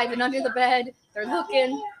it. They're diving under the bed. They're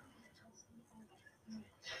looking.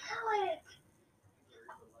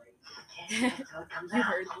 You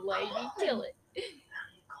heard the lady. Kill it.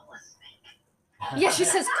 Yeah, she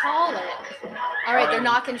says call it. All right, they're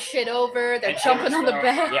knocking shit over. They're And jumping on the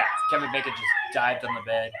bed. Yeah, Kevin Bacon just dived on the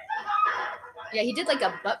bed. Yeah, he did like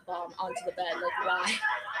a butt bomb onto the bed. Like, why?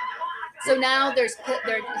 So now they're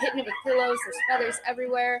hitting it with pillows. There's feathers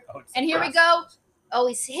everywhere. Oh, it's And here we gross. go. Oh,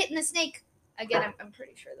 he's hitting the snake again. I'm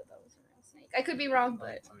pretty sure that was a real snake. I could be wrong,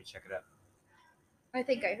 but Let me check it out. I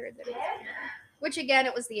think I heard that it was real. Which again,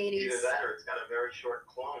 it was the 80s. Either that or it's got a very short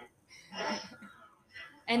clone.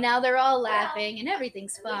 And now they're all laughing and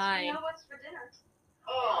everything's At least we fine. know what's for dinner.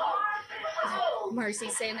 Oh.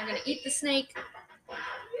 Marcy's saying they're gonna eat the snake.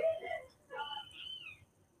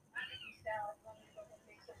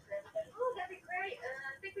 Oh, that'd be great.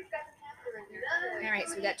 I think we've got some pasta in there. All right,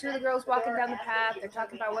 so we got two of the girls walking down the path. They're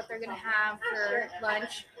talking about what they're gonna have for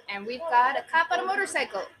lunch, and we've got a cop on a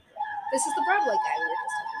motorcycle. This is the Broadway guy we were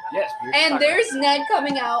just talking about. Yes. we were And talking there's Ned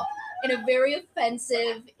coming out in a very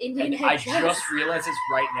offensive Indian And I headdress just realized this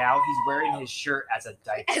right now. He's wearing his shirt as a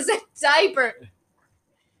diaper. as a diaper,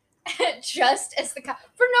 just as the cop.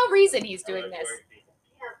 For no reason, he's doing this.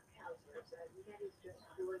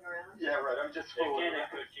 Yeah, right. I'm just fooling.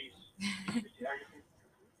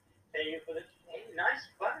 Pay you for this? Hey, nice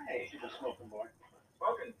buy. She's a smoking boy.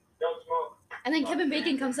 Smoking. Don't smoke. And then Kevin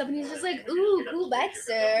Bacon comes up and he's just like, "Ooh, cool bike,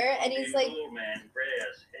 sir," and he's like, Cool, man.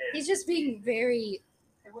 Brass head. he's just being very.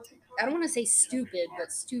 Hey, what's he I don't want to say stupid,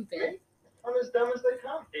 but stupid. I'm as dumb as they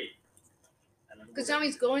come. Because now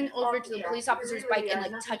he's going over to the police officer's bike and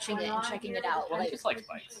like touching it and checking it out. Well, he Like, just likes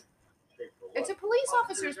bikes. it's a police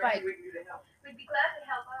officer's bike. We'd be glad to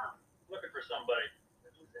help out. Looking for somebody.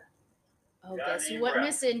 Oh, guess who went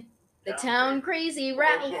missing? The town crazy There's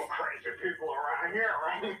Ralph. some crazy people around here,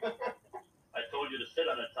 right? I told you to sit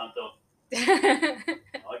on it, Tonto.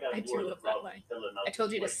 All I gotta I do do is love that about line. fill it out I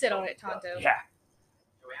told you to with sit on some it, Tonto. Yeah.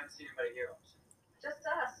 We haven't seen anybody here. Just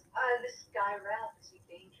us. This guy Ralph, is he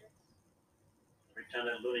dangerous? Every time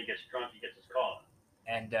that loony gets drunk, he gets his call.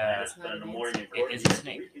 And That's But not in the an morning, It is a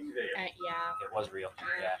snake. Yeah. it was real.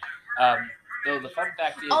 Yeah. Though the fun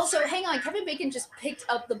fact is, Also, hang on. Kevin Bacon just picked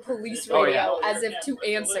up the police Oh, radio yeah. as if to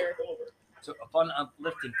answer. so a fun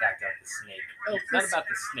uplifting fact about the snake. Oh, It's not please. about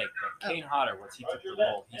the snake, but Kane Hodder, once he took the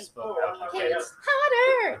role, he spoke out Kane against,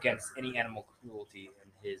 Hodder. against any animal cruelty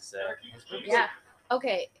in his movies. Yeah.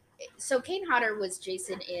 Okay. So Kane Hodder was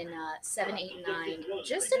Jason in 7, 8, and 9.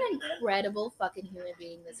 Just an incredible fucking human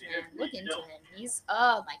being. This man. Look into him. He's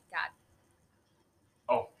oh my god.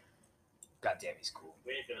 Oh, goddamn, he's cool.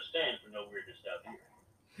 We ain't gonna stand for no weirdness out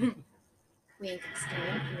here. We ain't gonna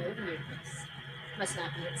stand for no weirdness. Must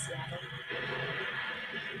not be in Seattle.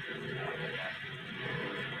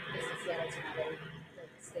 This is Seattle's not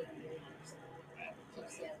a state weird. Keep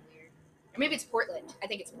Seattle weird. Or maybe it's Portland. I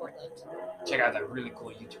think it's Portland. Check out that really cool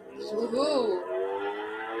YouTube. Woohoo!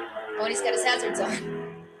 Oh, and he's got his hazards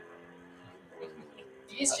on.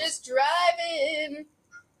 He's just driving.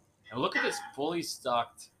 And look at this fully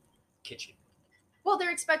stocked kitchen. Well,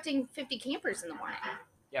 they're expecting 50 campers in the morning,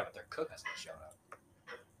 Yeah, but their cook hasn't shown up.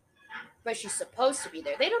 but she's supposed to be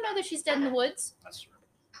there. They don't know that she's dead in the woods. That's true.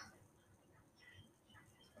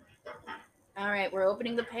 All right, we're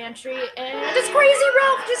opening the pantry, and this crazy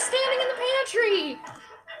Ralph just standing in the pantry.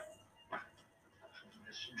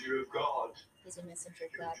 Messenger of God. He's a messenger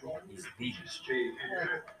of God. There. He's the Stay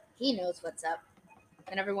here. He knows what's up,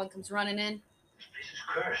 and everyone comes running in. This place is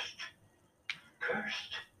cursed.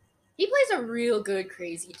 Cursed. He plays a real good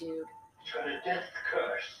crazy dude. It's got a death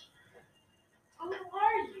curse. Who are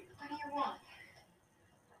you? What do you want?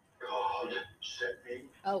 God sent me.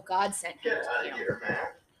 Oh, God sent him Get to out you. of here, man.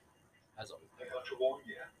 as always. I got to warn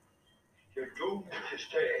you. You're doomed to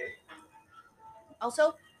stay.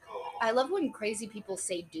 Also, Go. I love when crazy people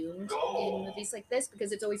say doomed in movies like this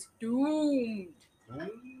because it's always doomed.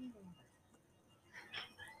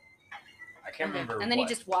 I can't remember. And then he what.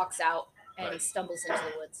 just walks out and Right. stumbles into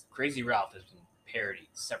the woods. Crazy Ralph has been parodied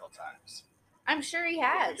several times. I'm sure he You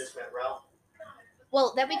has. just met Ralph.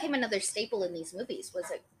 Well, that became another staple in these movies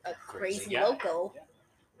was a crazy guy. loco Yeah.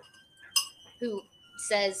 who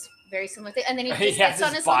says very similar thing. And then he He just has gets on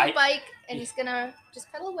his his little bike. bike and he's going to just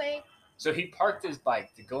pedal away So he parked his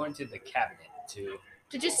bike to go into the cabinet to.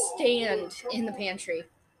 to just stand in the pantry.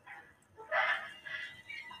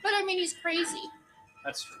 But I mean, he's crazy.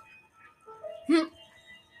 That's true.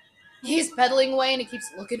 He's pedaling away and he keeps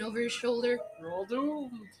looking over his shoulder. We're all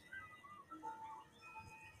doomed.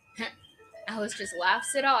 Alice just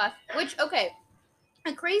laughs it off. Which, okay,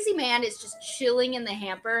 a crazy man is just chilling in the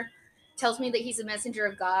hamper, tells me that he's a messenger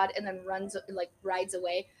of God, and then rides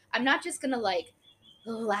away. I'm not just gonna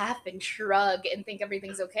laugh and shrug and think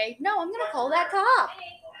everything's okay. No, I'm gonna call that cop.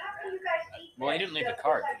 Well, he didn't leave the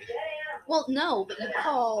card, did he? Well, no, but you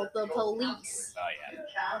call the police. Oh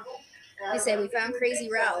yeah. They say we found Crazy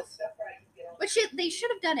Ralph, which they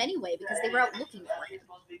should have done anyway because they were out looking for him.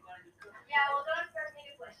 Yeah, well, don't expect me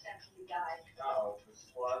to push them, you guys. No, this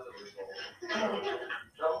was a result.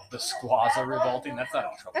 The squaws are revolting. That's not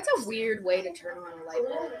a trouble. That's a weird way to turn on a light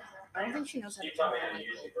bulb. I don't think she knows how to You turn taught me on a how to light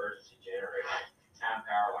use the bulb. emergency generator. Town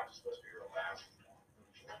power line is supposed to be real fast.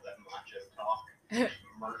 Let macho talk.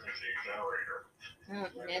 Emergency generator.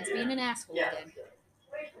 Oh, Ned's being an asshole again.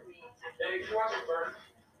 Hey, you want some burn?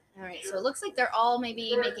 All right, so it looks like they're all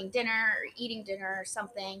maybe making dinner or eating dinner or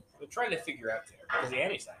something. We're trying to figure out there because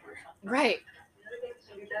Annie's not here. Right.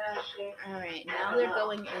 All right, now they're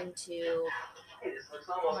going into Hey, this looks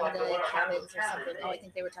almost one like of the the one I had cabins with or something. Catherine. Oh, I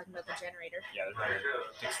think they were talking about the generator. Yeah, they're trying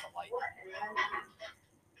to fix the light.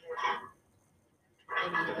 I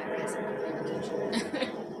mean, I guess I'm not paying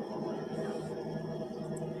attention.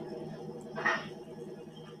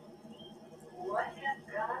 What has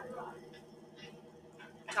gone wrong?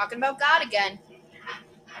 Talking about God again.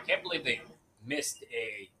 I can't believe they missed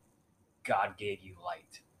a God gave you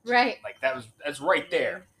light. Right. Like that's right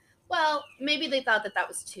there. Well, maybe they thought that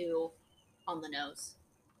was too on the nose.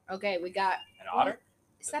 Okay, we got. An otter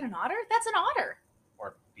Is that an otter? That's an otter.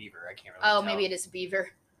 or beaver? I can't really Oh, tell. maybe it is a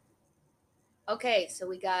beaver. Okay, so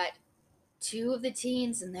we got two of the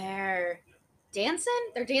teens and they're dancing.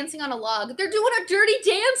 They're dancing on a log. They're doing a dirty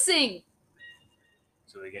dancing.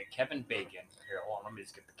 So we get Kevin Bacon. Here, hold on. Let me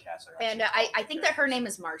just get the cast. And I think that her name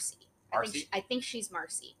is Marcy. Marcy? I think she's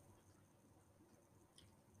Marcy.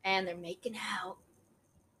 And they're making out.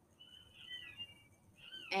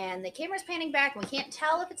 And the camera's panning back, and we can't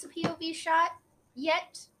tell if it's a POV shot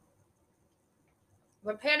yet.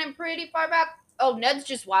 We're panning pretty far back. Oh, Ned's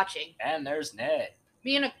just watching. And there's Ned.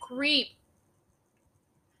 Being a creep.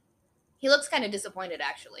 He looks kind of disappointed,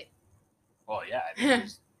 actually. Well, yeah. I think,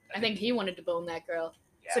 I think he wanted to bone that girl.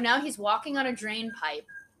 Yeah. So now he's walking on a drain pipe.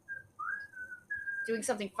 Doing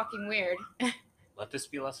something fucking weird. Let this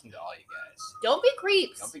be a lesson to all you guys. Don't be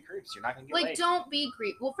creeps. Don't be creeps. You're not gonna get Like, laid. don't be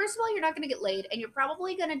creep. Well, first of all, you're not going to get laid, and you're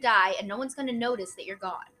probably going to die, and no one's going to notice that you're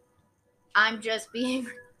gone. I'm just being...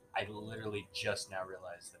 I literally just now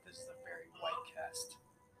realized that this is a very white cast.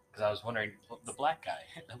 Because I was wondering, well, the black guy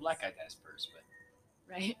dies first,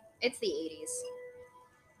 but Right? It's the 80s.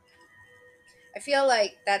 I feel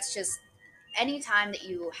like that's just... Anytime that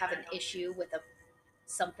you have an issue with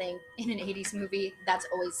something in an 80s movie, that's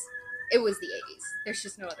always... It was the 80s. There's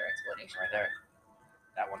just no other explanation. right there,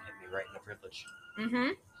 that one hit me right in the privilege. Mm-hmm.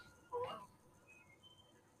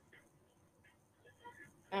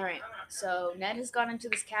 All right. So Ned has gone into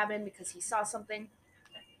this cabin because he saw something,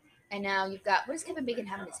 and now you've got what does Kevin Bacon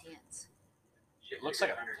have in his hands? It looks like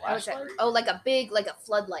a Oh, is that- flashlight. oh, like a big, like a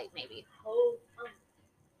floodlight, maybe.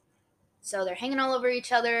 So they're hanging all over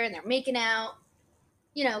each other and they're making out.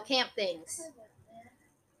 You know, camp things.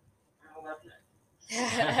 He's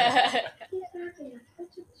acting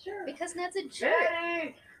such a jerk. Because Ned's a jerk.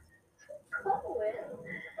 Hey! Chloe.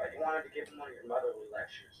 You wanted to give him one of your motherly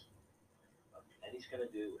lectures. Eddie's gonna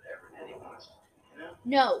do whatever Eddie wants. You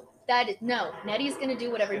know? No. Nettie's gonna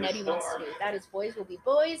do whatever Nettie wants to do. That is boys will be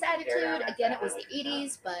boys attitude. Again, it was the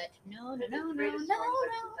 80s, but no. There's a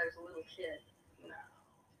little kid. No.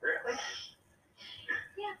 Really?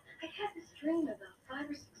 Yeah, I had this dream about 5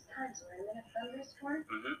 or 6 times where I'm in a thunderstorm.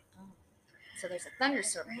 So there's a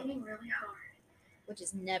thunderstorm, It's raining really hard. which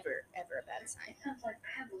is never ever a bad sign. It sounds like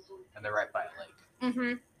pebbles on And they're right by a lake. Mm-hmm. I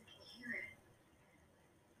hear it.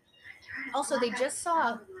 I try to Also, they block just out saw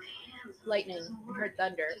sound with my hands, but it lightning doesn't and work. heard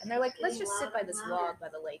thunder, Just and they're like, keeps let's getting just sit by louder this and log louder. by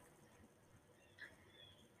the lake.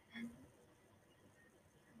 And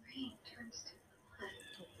the rain turns to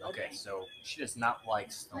blood. Okay, so she does not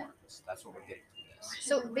like storms. That's what we're getting from this.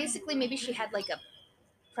 So basically, maybe she had like a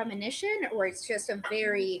premonition, or it's just a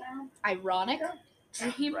very ironic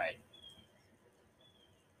dream. Right.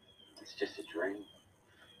 It's just a dream.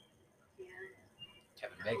 Yeah.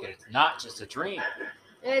 Kevin Bacon, it's not just a dream.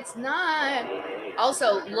 It's not.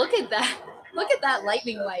 Also, look at that. Look at that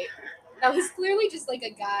lightning light. That was clearly just like a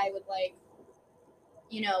guy with like,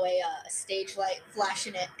 you know, a stage light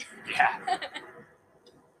flashing it. Yeah.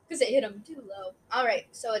 Because it hit him too low. All right,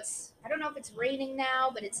 so it's, I don't know if it's raining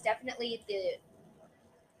now, but it's definitely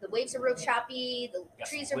the waves are real choppy, the Got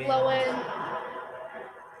trees some are wind. blowing.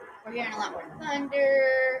 We're hearing a lot more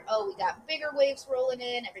thunder. Oh, we got bigger waves rolling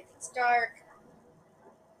in. Everything's dark.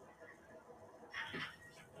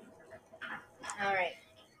 All right.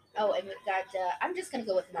 Oh, and we've got, I'm just going to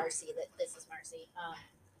go with Marcy, that this is Marcy.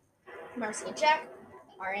 Marcy and Jack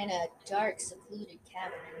are in a dark, secluded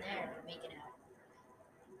cabin in there, and they're making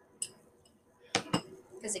out.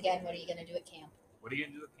 Because again, what are you going to do at camp? What are you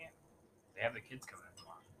gonna do at camp? They have the kids coming in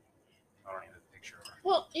tomorrow. I don't even have a picture of her.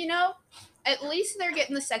 Well, you know, at least they're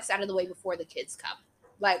getting the sex out of the way before the kids come.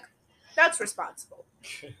 Like, that's responsible.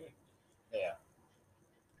 Yeah.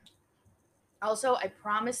 Also, I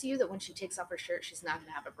promise you that when she takes off her shirt, she's not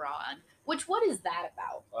gonna have a bra on. Which, what is that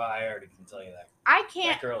about? Well, I already can tell you that. I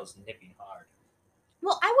can't. That girl is nipping hard.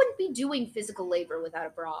 Well, I wouldn't be doing physical labor without a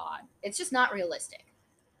bra on. It's just not realistic.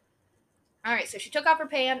 All right, so she took off her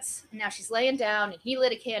pants, and now she's laying down, and he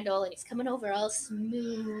lit a candle, and he's coming over all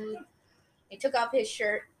smooth. He took off his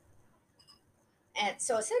shirt. And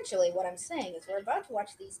so essentially what I'm saying is we're about to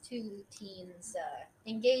watch these two teens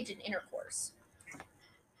engage in intercourse.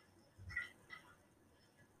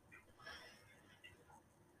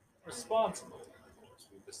 Responsible. Of course,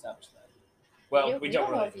 we've established that. Well, we don't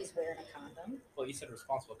know really. if he's wearing a condom. Well, you said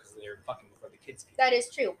responsible because they were fucking before the kids came. That is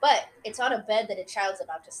true, but it's on a bed that a child's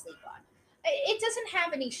about to sleep on. It doesn't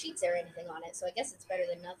have any sheets or anything on it, so I guess it's better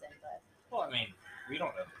than nothing. But Well, I mean, we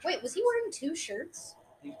don't know. wait, was he wearing two shirts?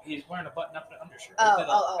 He's wearing a button-up and an undershirt.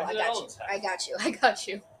 Oh, I I did got all you. this time. I got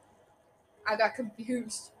you. I got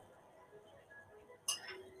confused.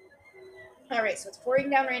 All right, so it's pouring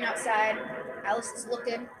down rain outside. Alice is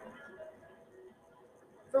looking.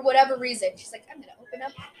 For whatever reason, she's like, I'm gonna open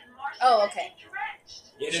up. Oh, okay.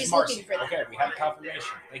 It She's is Marcy. looking for them. Okay, we have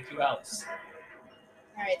confirmation. Thank you, Alice.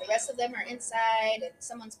 All right, the rest of them are inside, and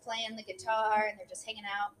someone's playing the guitar, and they're just hanging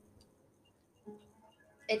out.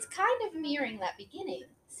 It's kind of mirroring that beginning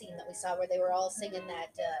scene that we saw where they were all singing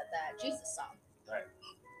that Jesus song. Right.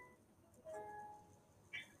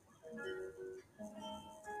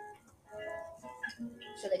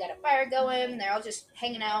 So they got a fire going. They're all just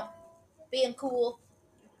hanging out, being cool.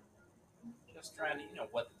 Just trying to,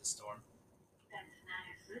 weather the storm. That's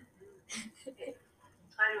nice.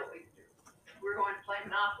 I know what we can do. We're going to play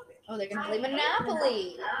Monopoly. Oh, they're gonna play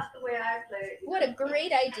Monopoly. Not the way I play it. What a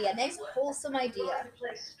great idea! Nice, wholesome We're idea. going to play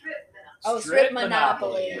Strip Monopoly. Oh, Strip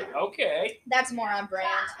Monopoly. Okay. That's more on brand.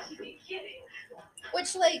 You be kidding.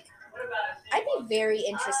 Which, like, What about a I'd be very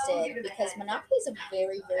interested because Monopoly is a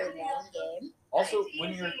very, very long game. Also,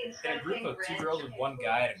 when you're in a group of two girls and one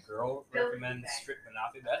guy and a girl recommends Strip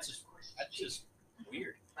Monopoly, that's just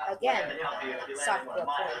weird. Again, softcore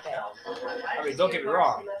porn. I mean, don't get me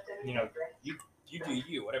wrong. You do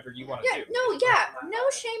you, whatever you want to Yeah, do. no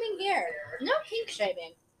shaming here. No kink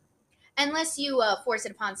shaming. Unless you force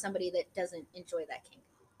it upon somebody that doesn't enjoy that kink.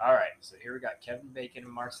 All right, so here we got Kevin Bacon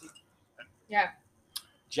and Marcy. Yeah.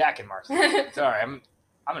 Jack and Marcy. Sorry, I'm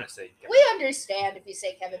gonna say. Kevin. We understand if you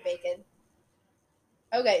say Kevin Bacon.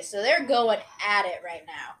 Okay, so they're going at it right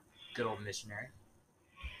now. Good old missionary.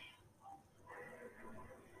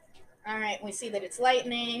 All right, we see that it's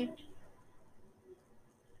lightning.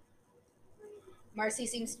 Marcy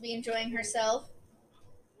seems to be enjoying herself.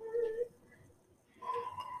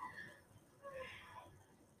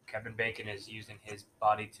 Kevin Bacon is using his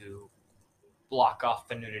body to block off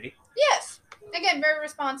the nudity. Yes. Again, very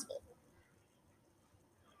responsible.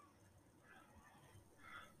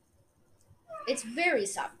 It's very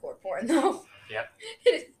softcore porn, though. Yep.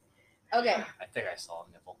 Okay. I think I saw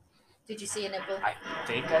a nipple. Did you see a nipple? I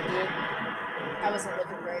think I did. I wasn't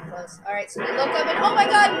looking very close. All right, so we look up and oh my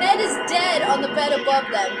God, Ned is dead on the bed above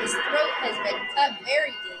them. His throat has been cut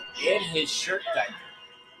very deep. In his shirt diaper.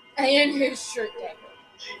 And his shirt diaper.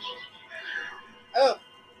 Oh,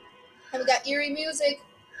 and we got eerie music.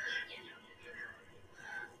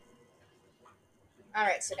 All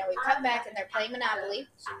right, so now we come back and they're playing Monopoly.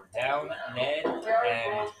 So we're down Ned and Where are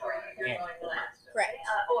you going for? You're Andy. going last. Right.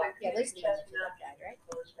 Oh, I Yeah, those are the only that's two that died, right?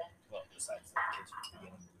 Well, besides the kids from the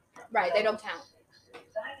beginning. Right, they don't count.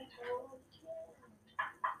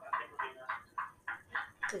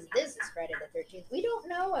 Because this is Friday the 13th. We don't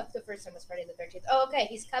know if the first time was Friday the 13th. Oh, okay.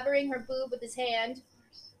 He's covering her boob with his hand.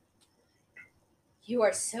 You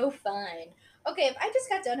are so fine. Okay, if I just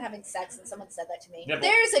got done having sex and someone said that to me, Nipple.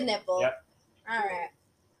 there's a nipple. Yep. All right.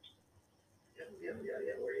 Yeah,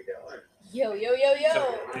 where you going? Yo, yo, yo, yo.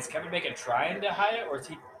 So is Kevin Bacon trying to hide it, or is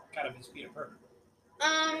he kind of just being a pervert?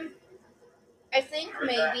 I think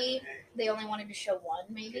maybe they only wanted to show one,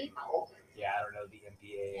 maybe. Yeah, I don't know the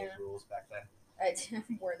MPAA Yeah. rules back then.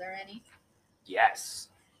 Were there any? Yes.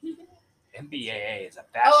 MBAA is a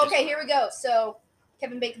fascist. Oh, okay, here we go. So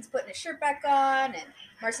Kevin Bacon's putting his shirt back on, and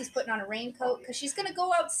Marcy's putting on a raincoat because she's going to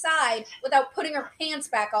go outside without putting her pants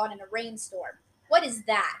back on in a rainstorm. What is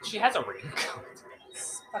that? She has a raincoat.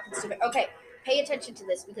 It's fucking stupid. Okay, pay attention to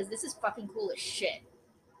this because this is fucking cool as shit.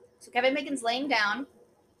 So Kevin Bacon's laying down,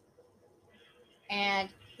 and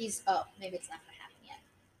he's... Oh, maybe it's not going to happen yet.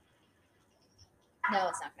 No,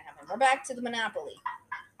 it's not going to happen. We're back to the Monopoly.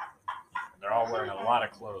 They're all wearing a lot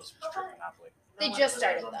of clothes for Strip Monopoly. They just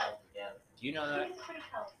started, though. Do you know that?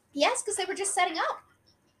 Yes, because they were just setting up.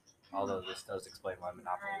 Although this does explain why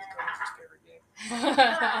Monopoly is Cody's favorite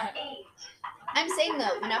game. I'm saying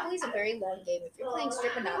though, Monopoly is a very long game. If you're playing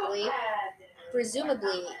Strip Monopoly,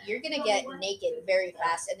 presumably you're gonna get naked very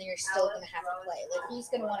fast, and then you're still gonna have to play. Like, who's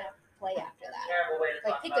gonna want to play after that?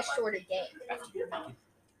 Like, pick a shorter game. After you're naked.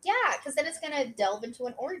 Yeah, because then it's gonna delve into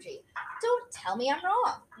an orgy. Don't tell me I'm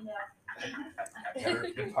wrong. I've never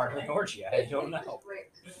been part of an orgy. I don't know.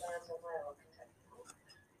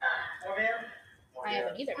 I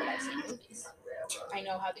haven't either, but I've seen movies. I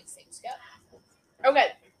know how these things go. Okay,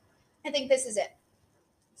 I think this is it.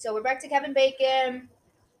 So we're back to Kevin Bacon.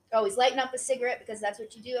 Oh, he's lighting up a cigarette because that's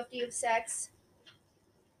what you do after you have sex.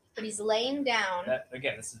 But he's laying down.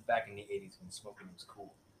 Again, this is back in the 80s when smoking was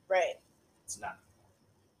cool. Right. It's not.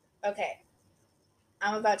 Okay.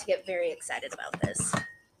 I'm about to get very excited about this.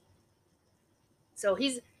 So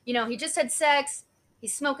he's, he just had sex.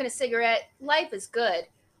 He's smoking a cigarette. Life is good.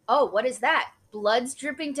 Oh, what is that? Blood's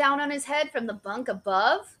dripping down on his head from the bunk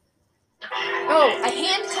above? Oh, a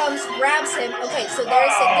hand comes, grabs him. Okay, so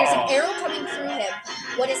there's an arrow coming through him.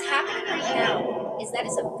 What is happening right now is that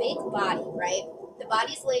is a fake body, right? The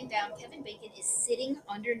body's laying down. Kevin Bacon is sitting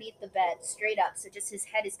underneath the bed, straight up. So just his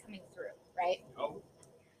head is coming through, right? Oh.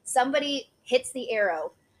 Somebody hits the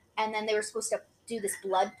arrow, and then they were supposed to do this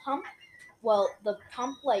blood pump. Well, the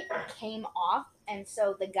pump, came off, and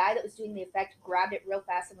so the guy that was doing the effect grabbed it real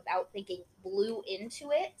fast and without thinking blew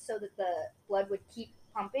into it so that the blood would keep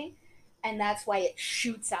pumping, and that's why it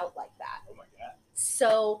shoots out like that. Oh, my God.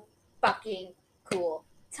 So fucking cool.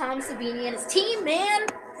 Tom Savini and his team, man!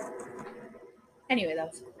 Anyway, that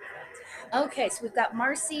was cool. Okay, so we've got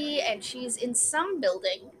Marcy, and she's in some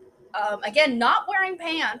building. Again, not wearing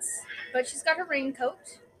pants, but she's got her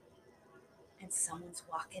raincoat. And someone's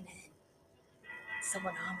walking in.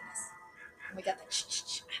 Someone ominous. And we got the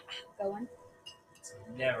going. It's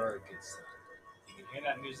never a good sign. You can hear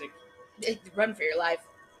that music. Run for your life.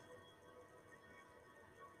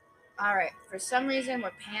 All right. For some reason,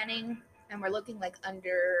 we're panning, and we're looking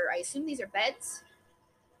under, I assume these are beds?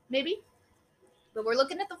 Maybe? But we're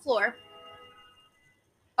looking at the floor.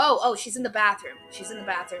 Oh, she's in the bathroom.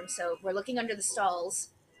 So we're looking under the stalls,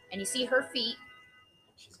 and you see her feet.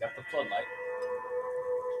 She's got the floodlight.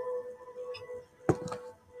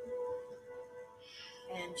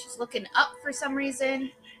 And she's looking up for some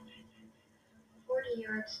reason. 40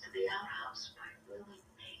 yards to the outhouse by Willie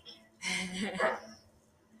Bacon.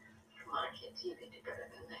 Come on, kids, you can do better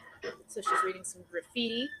than that. So she's reading some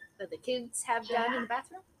graffiti that the kids have done in the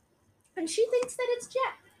bathroom. And she thinks that it's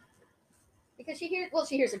Jack. Because she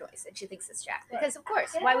hears a noise, and she thinks it's Jack. Because, of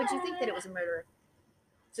course, why would you think that it was a murderer?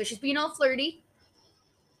 So she's being all flirty.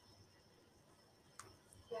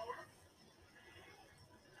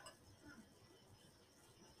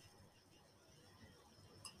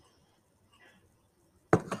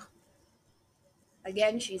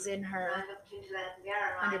 Again, she's in her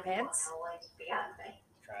underpants.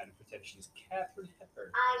 Trying to pretend she's Catherine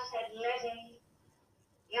Hepburn. I said, Lizzie,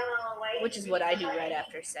 you know, wait. Which is what I do right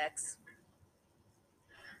after sex.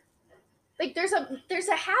 Like, there's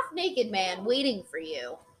a half-naked man waiting for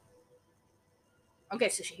you. Okay,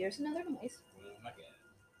 so she hears another noise.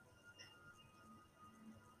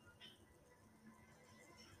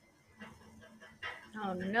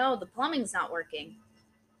 Oh no, the plumbing's not working.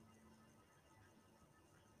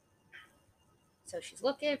 So she's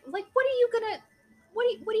looking like, what are you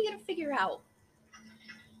gonna figure out?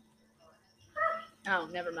 Oh,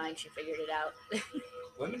 never mind, she figured it out.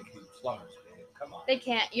 Women can be plumbers, man. Come on. They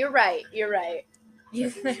can't. You're right.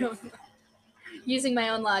 Using my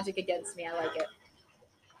own logic against me. I like it.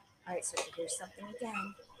 All right, so she hears something again.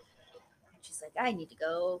 And she's like, I need to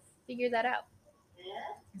go figure that out.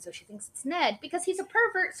 And so she thinks it's Ned because he's a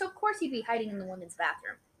pervert, so of course he'd be hiding in the women's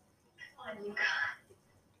bathroom.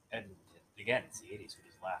 And again, it's the 80s. We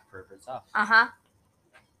just laugh perverts off. Uh-huh.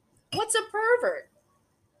 What's a pervert?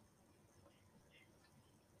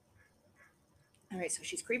 All right, so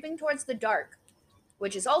she's creeping towards the dark,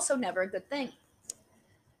 which is also never a good thing.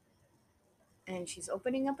 And she's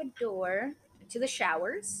opening up a door to the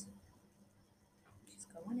showers. She's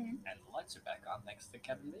going in. And the lights are back on thanks to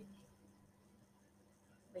Kevin Bacon.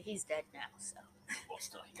 But he's dead now, so. Well,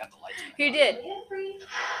 still, he got the lights back He on. did.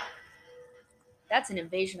 That's an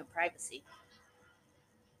invasion of privacy.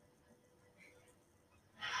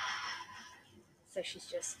 So she's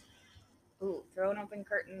just, throwing open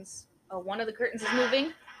curtains. Oh, one of the curtains is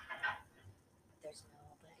moving. There's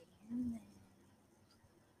nobody in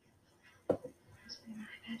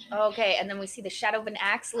there. Okay, and then we see the shadow of an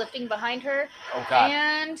axe lifting behind her. Oh, God.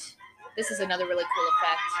 And this is another really cool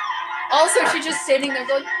effect. Also, she's just standing there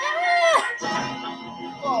going,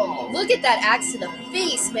 ah! Oh, look at that axe to the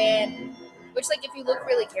face, man. Which, like, if you look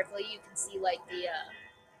really carefully, you can see, like,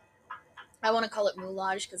 I want to call it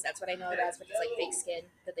moulage because that's what I know it as, but it's like fake skin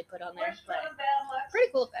that they put on there. But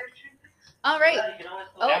pretty cool effect. All right.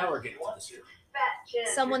 Oh, Now we're getting to the story.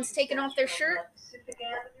 someone's taken off their shirt.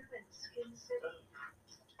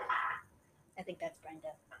 I think that's Brenda.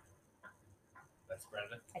 That's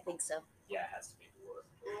Brenda. I think so. Yeah, it has to be.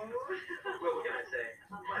 What can I say?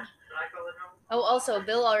 Should I call it home? Oh, also,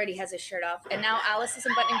 Bill already has his shirt off, and now Alice is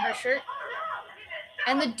unbuttoning her shirt.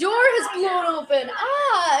 And the door has blown open.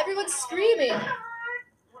 Ah, everyone's screaming.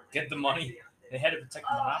 Get the money. They had to protect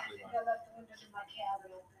the monopoly money.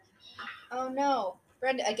 Oh no.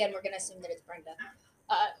 Brenda, again, we're going to assume that it's Brenda,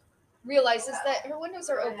 realizes that her windows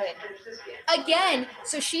are open. Again,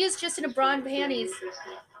 so she is just in a bra and panties.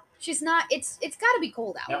 She's not, it's got to be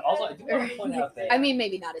cold Now, out. also, I do want to point out that I mean,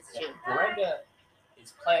 maybe not, it's June. Brenda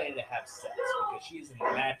is planning to have sex because she's in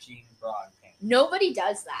matching bra and pants. Nobody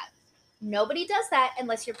does that. Nobody does that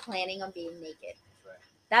unless you're planning on being naked. Right.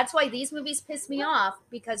 That's why these movies piss me off,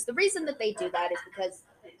 because the reason that they do that is because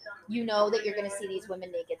you know that you're going to see these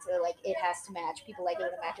women naked, so they're like, it has to match. People like it when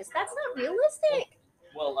it matches. That's not realistic.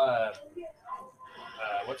 Well,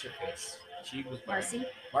 what's her face? She was wearing, Marcy?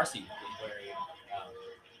 Marcy was wearing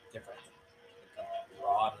different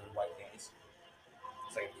bra and white panties.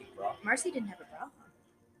 It's like a pink bra. Marcy didn't have a bra on.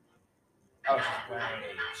 Oh, she's wearing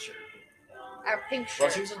a shirt. Our pink Well,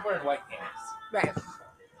 shirt. she was just wearing white panties. Right.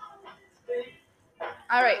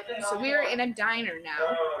 All right, so we're in a diner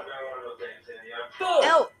now.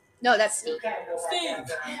 Oh, no, that's Steve. Steve!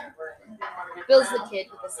 Bill's the kid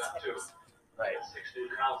with the stickers. Right.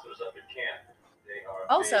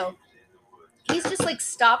 Also, he's just like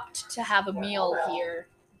stopped to have a meal here.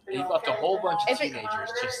 He left a whole bunch of If it-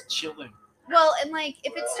 teenagers just chilling. Well, and like,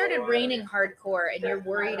 if it started raining hardcore and you're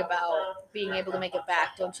worried about being able to make it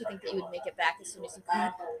back, don't you think that you would make it back as soon as you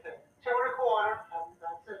could?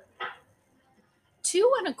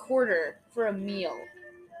 $2.25 for a meal.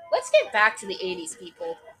 Let's get back to the 80s,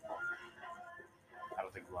 people. I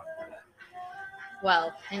don't think we want to do that.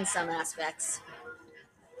 Well, in some aspects.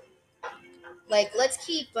 Like, let's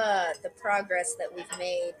keep the progress that we've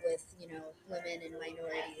made with, women and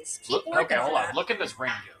minorities. Keep working Okay, hold for on. that. Look at this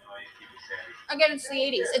raincoat. Again, it's the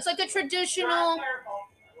 80s. It's like a traditional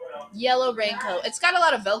yellow raincoat. It's got a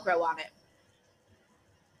lot of Velcro on it.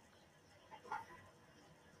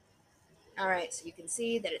 All right, so you can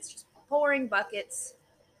see that it's just pouring buckets.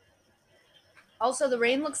 Also, the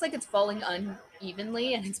rain looks like it's falling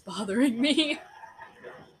unevenly, and it's bothering me.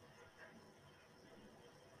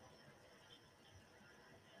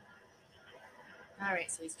 All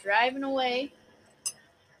right, so he's driving away.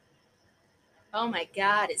 Oh my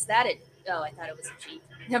God, is that a... Oh, I thought it was a Jeep.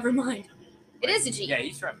 Never mind. It is a Jeep. Yeah,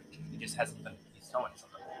 he's from. He just has something. He's towing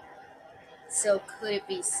something. So could it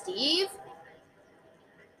be Steve?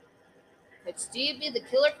 Could Steve be the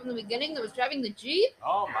killer from the beginning that was driving the Jeep?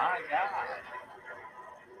 Oh my God.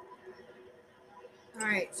 All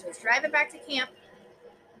right, so he's driving back to camp.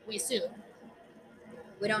 We assume.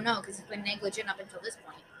 We don't know because he's been negligent up until this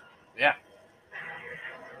point. Yeah.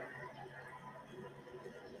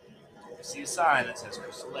 You see a sign that says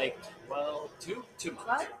Crystal Lake 2 12?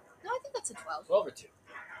 miles. No, I think that's a 12. 12 or 2.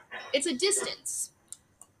 It's a distance.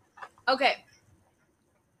 Okay.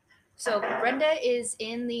 So Brenda is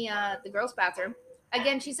in the girls' bathroom.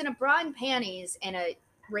 Again, she's in a bra and panties and a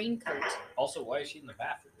raincoat. Also, why is she in the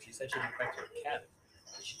bathroom? She said she went back to her cabin.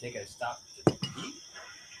 Did she take a stop to eat?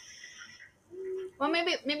 Well,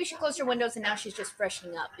 maybe she closed her windows and now she's just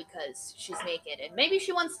freshening up because she's naked. And maybe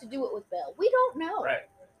she wants to do it with Bill. We don't know. Right.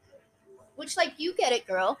 Which, like, you get it,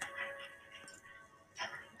 girl.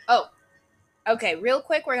 Oh. Okay, real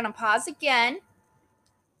quick, we're going to pause again.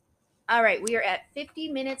 All right, we are at 50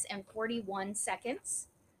 minutes and 41 seconds.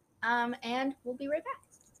 And we'll be right back.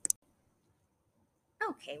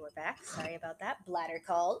 Okay, we're back. Sorry about that. Bladder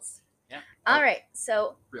calls. Yeah. All right,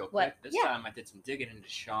 so... Real quick. What? This Yeah. time I did some digging into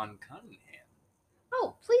Sean Cunningham.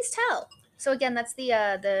 Oh, please tell. So, again, that's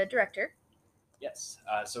the director. Yes.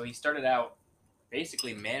 So he started out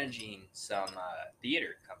basically managing some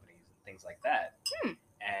theater companies and things like that.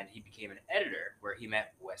 And he became an editor where he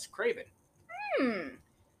met Wes Craven.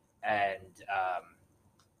 And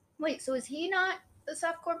Wait, so is he not the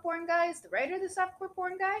softcore porn guy? Is the writer the softcore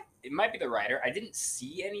porn guy? it might be the writer. I didn't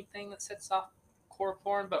see anything that said softcore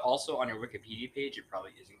porn, but also on your Wikipedia page, it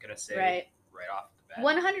probably isn't going to say right off the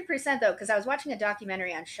bat. 100% though, because I was watching a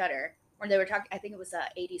documentary on Shudder where they were talking. I think it was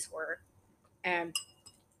 80s horror, and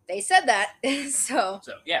they said that. So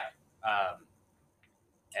yeah,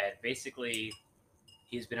 and basically,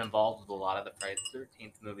 he's been involved with a lot of the Friday the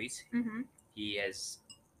 13th movies. Mhm. He has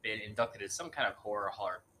been inducted as some kind of horror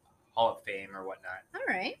hall of fame or whatnot, all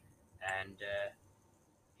right. and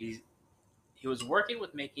he's he was working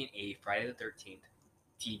with making a Friday the 13th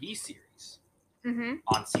TV series Mm-hmm.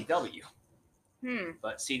 on CW,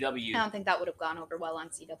 but I CW don't think that would have gone over well on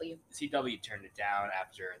CW. turned it down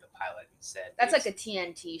after the pilot and said That's like a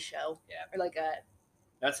TNT show. Yeah. Or like a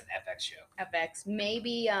that's an FX show. FX.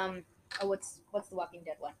 Maybe what's the Walking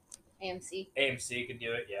Dead one? AMC. AMC could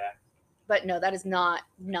do it, yeah. But no, that is not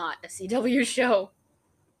a CW show.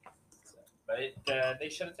 So, but they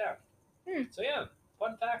shut it down. So yeah,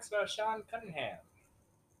 fun facts about Sean Cunningham.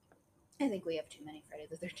 I think we have too many Friday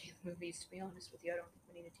the 13th movies, to be honest with you. I don't think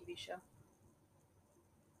we need a TV show.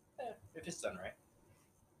 If it's done right.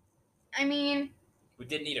 I mean, We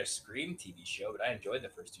did need a Scream TV show, but I enjoyed the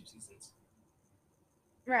first 2 seasons.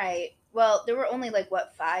 right. Well, there were only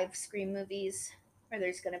 5 Scream movies, or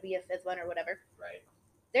there's going to be a 5th one or whatever. Right.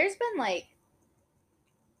 There's been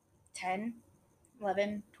 10,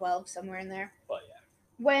 11, 12, somewhere in there. But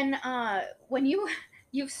yeah. When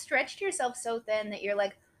you've stretched yourself so thin that you're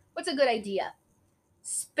like, what's a good idea?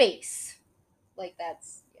 Space.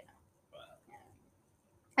 That's,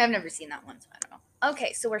 I've never seen that one, so I don't know.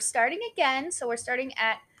 Okay, so we're starting again. So we're starting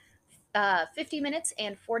at 50 minutes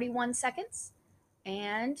and 41 seconds.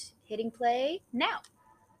 And hitting play now.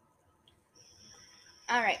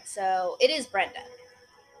 All right, so it is Brenda.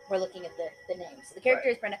 We're looking at the name. So the character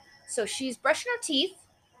is Brenda. So she's brushing her teeth.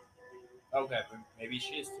 Okay, but maybe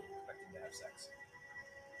she is still expecting to have sex.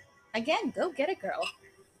 Again, go get it, girl.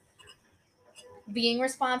 Being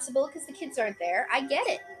responsible because the kids aren't there. I get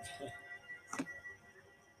it.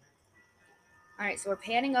 All right, so we're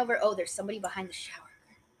panning over. Oh, there's somebody behind the shower.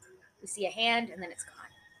 We see a hand, and then it's gone.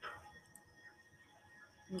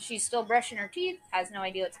 And she's still brushing her teeth, has no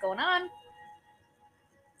idea what's going on.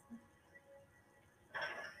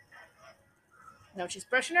 No, she's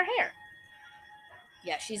brushing her hair.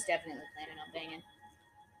 Yeah, she's definitely planning on banging.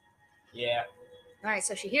 Yeah. All right,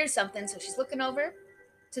 so she hears something, so she's looking over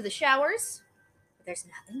to the showers, but there's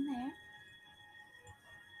nothing there.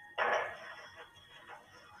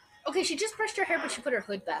 Okay, she just brushed her hair, but she put her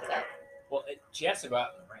hood back up. Well, she has to go out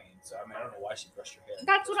in the rain, so I don't know why she brushed her hair.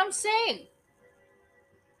 That's what I'm saying.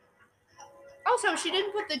 Also, she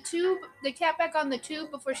didn't put the cap back on the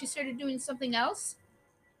tube before she started doing something else.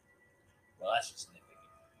 Well, that's just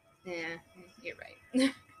nitpicking. Yeah, you're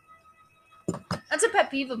right. That's a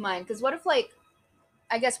pet peeve of mine, because what if,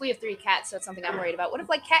 I guess we have 3 cats, so it's something I'm worried about. What if,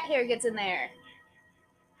 cat hair gets in there?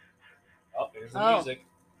 Oh, there's the music.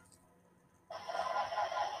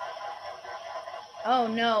 Oh,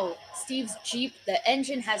 no. Steve's Jeep, the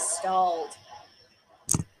engine has stalled.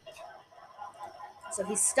 So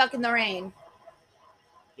he's stuck in the rain.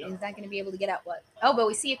 Yep. He's not going to be able to get out. What? Oh, but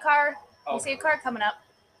we see a car. Oh. We see a car coming up.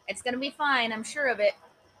 It's going to be fine. I'm sure of it.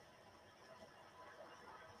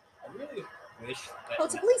 I really wish that, Oh,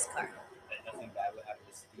 it's a police car. that nothing bad would happen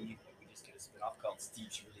to Steve. Like we just get a spin-off called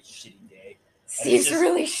Steve's Really Shitty Day. Steve's just-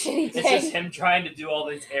 really shitty day. It's just him trying to do all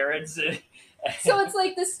these errands. So it's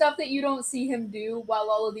like the stuff that you don't see him do while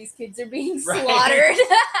all of these kids are being Right. slaughtered.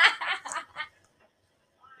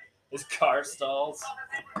 His car stalls.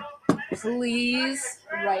 Please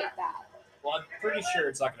write that. Well, I'm pretty sure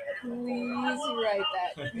it's not going to happen. Please write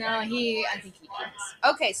that. No, I think he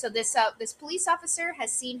does. Okay, so this police officer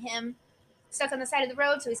has seen him stuck on the side of the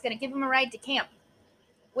road, so he's going to give him a ride to camp.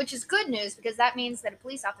 Which is good news, because that means that a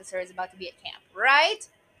police officer is about to be at camp, right?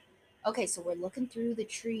 Okay, so we're looking through the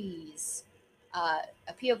trees. A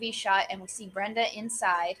POV shot, and we see Brenda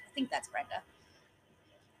inside. I think that's Brenda.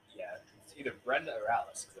 Yeah, it's either Brenda or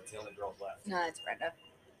Alice, because that's the only girls left. No, it's Brenda.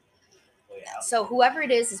 Well, yeah. So whoever it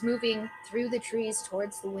is moving through the trees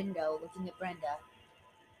towards the window, looking at Brenda.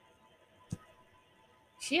 Is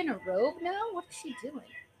she in a robe now? What is she doing?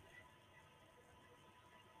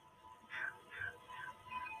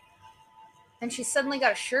 And she suddenly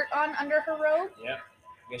got a shirt on under her robe? Yeah.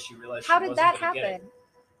 I guess she realized How she did wasn't that gonna get it. happen?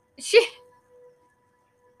 She.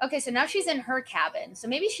 Okay, so now she's in her cabin. So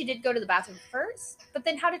maybe she did go to the bathroom first, but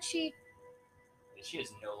then how did she? She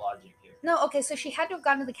has no logic here. No, okay, so she had to have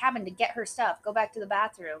gone to the cabin to get her stuff, go back to the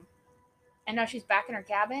bathroom, and now she's back in her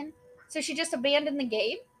cabin. So she just abandoned the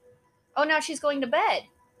game. Oh, now she's going to bed.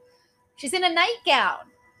 She's in a nightgown.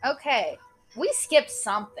 Okay, we skipped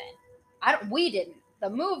something. We didn't. The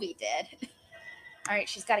movie did. All right,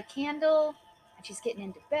 she's got a candle, and she's getting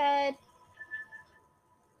into bed.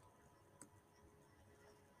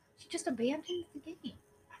 She just abandoned the game.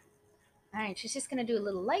 All right, she's just going to do a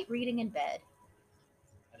little light reading in bed.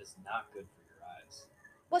 That is not good for your eyes.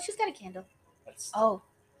 Well, she's got a candle. That's Oh,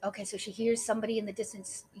 okay, so she hears somebody in the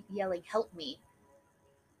distance yelling, "Help me."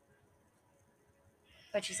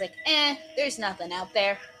 But she's like, there's nothing out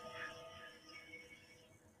there.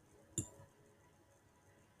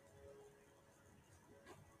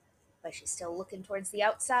 But she's still looking towards the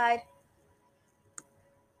outside.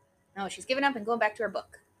 No, she's giving up and going back to her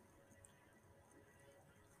book.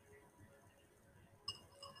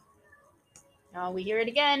 Oh, we hear it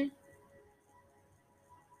again.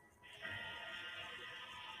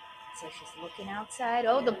 So she's looking outside.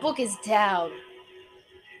 Oh, the book is down.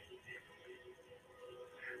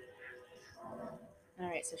 All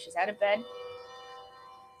right, so she's out of bed.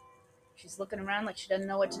 She's looking around like she doesn't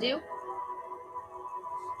know what to do.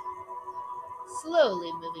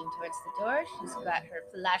 Slowly moving towards the door. She's got her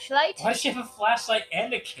flashlight. Why does she have a flashlight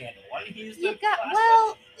and a candle? Why do you use the flashlight?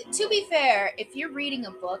 Well, to be fair, if you're reading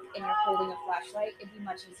a book and you're holding a flashlight, it'd be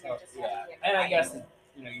much easier just to have yeah. it. And I guess that,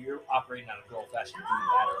 you're operating on a good old-fashioned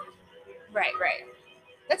battery. Right.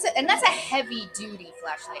 That's a heavy duty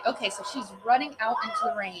flashlight. Okay, so she's running out into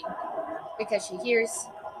the rain because she hears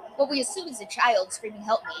what we assume is a child screaming,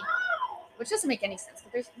 "Help me," which doesn't make any sense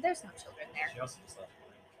because there's no children there. She also just left.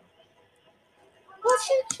 Well,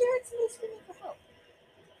 she heard somebody screaming for help.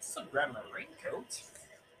 Still grab my raincoat.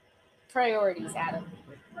 Priorities, Adam.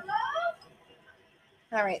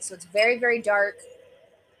 All right, so it's very, very dark.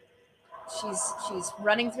 She's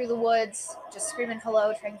running through the woods, just screaming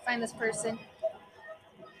hello, trying to find this person.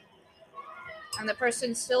 And the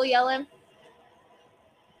person's still yelling.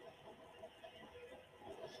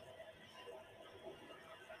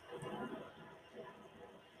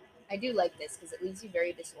 I do like this because it leaves you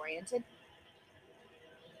very disoriented.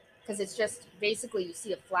 Because it's just basically you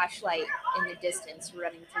see a flashlight in the distance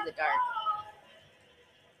running through the dark.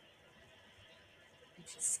 And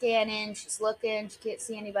she's scanning, she's looking, she can't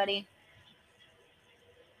see anybody.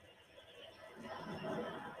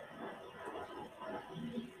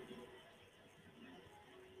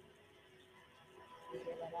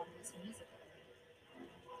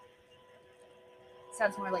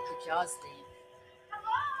 Sounds more like the Jaws theme.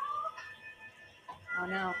 Oh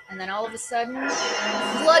no. And then all of a sudden,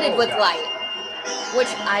 flooded with light. Which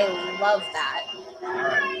I love that.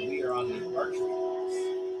 Alright, we are on the archery.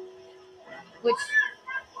 Which,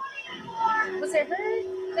 was it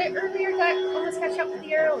her that earlier almost got shot with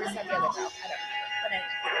the arrow, or is that the other girl? I don't remember. But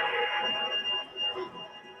anyway.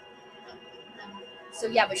 So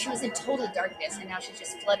yeah, but she was in total darkness, and now she's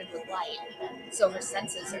just flooded with light. So her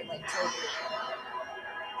senses are like totally,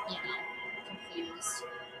 confused.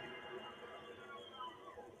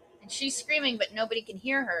 And she's screaming, but nobody can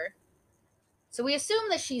hear her. So we assume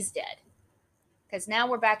that she's dead. Because now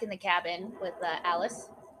we're back in the cabin with Alice.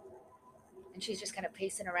 And she's just kind of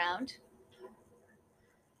pacing around.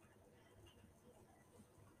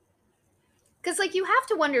 Because, you have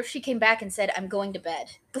to wonder if she came back and said, "I'm going to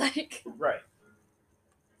bed." Right.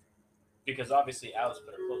 Because obviously Alice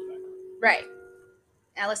put her clothes back on. Right.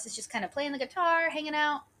 Alice is just kind of playing the guitar, hanging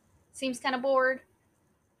out. Seems kind of bored.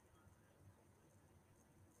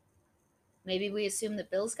 Maybe we assume that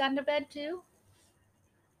Bill's gone to bed too?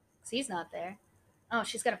 Because he's not there. Oh,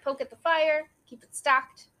 she's going to poke at the fire, keep it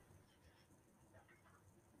stocked.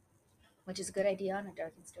 Which is a good idea on a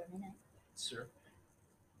dark and stormy night. Sure.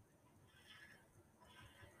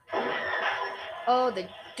 Oh, the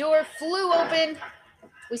door flew open.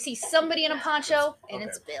 We see somebody in a poncho, and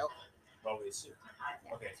it's Bill. Well, we assume.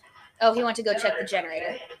 Okay. Oh, he went to go check the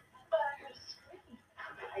generator.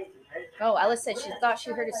 Oh, Alice said she thought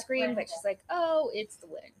she heard a scream, but she's like, "Oh, it's the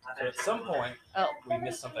wind." So at some point, we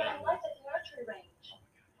missed something.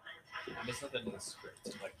 We missed something in the script.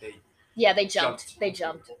 They jumped. They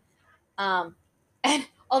jumped. And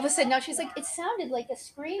all of a sudden now she's like, "It sounded like a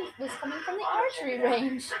scream was coming from the archery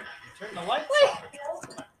range." Turn the lights off.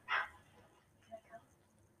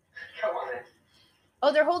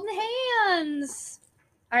 Oh, they're holding hands.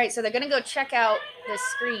 All right, so they're going to go check out this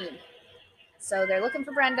screen. So they're looking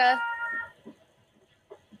for Brenda.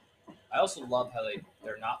 I also love how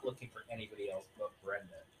they're not looking for anybody else but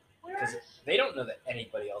Brenda. Because they don't know that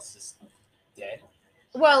anybody else is dead.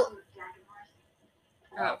 Well,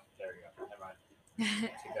 Oh, there you go. Never mind.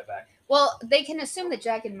 Take that back. well, they can assume that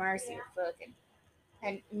Jack and Marcy are fucking.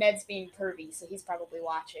 And Ned's being pervy, so he's probably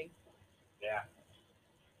watching. Yeah.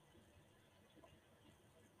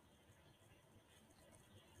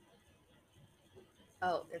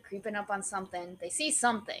 Oh, they're creeping up on something. They see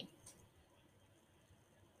something.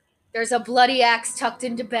 There's a bloody axe tucked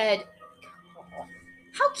into bed.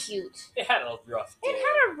 How cute. It had a rough day. It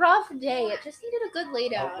had a rough day. It just needed a good lay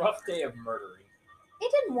down. A rough day of murdering.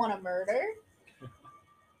 It didn't want to murder.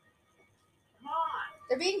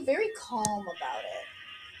 They're being very calm about it.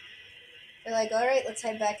 They're like, "All right, let's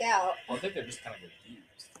head back out." Well, I think they're just kind of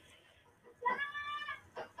confused.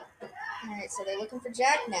 All right, so they're looking for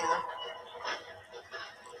Jack now.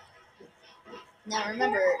 Now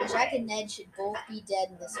remember, Jack and Ned should both be dead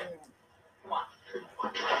in this room. Come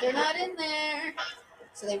on. They're not in there.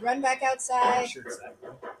 So they run back I'm outside. sure it's that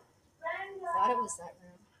room. Thought it was that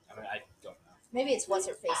room. I mean, I don't know. Maybe it's what's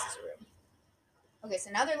her face's room. Okay,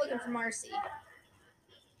 so now they're looking for Marcy.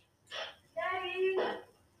 Daddy.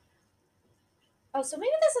 Oh, so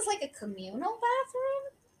maybe this is like a communal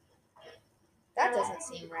bathroom? That doesn't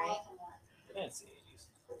seem right. Yeah, it's the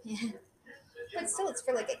 80s. But still, it's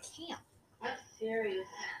for like a camp. I'm serious.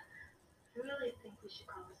 I really think we should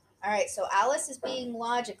call this. Alright, so Alice is being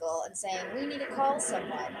logical and saying we need to call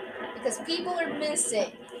someone because people are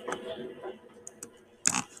missing.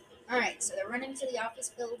 Alright, so they're running to the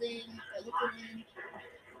office building. They're looking in.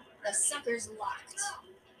 The sucker's locked.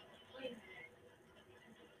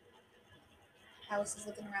 Alice is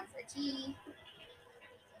looking around for a key.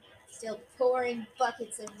 Still pouring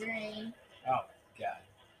buckets of rain. Oh, God.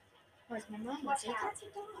 Where's my mom? Let's say cats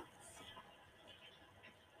and dogs.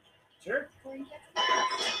 Sure. Pouring cats and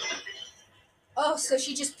dogs. Oh, so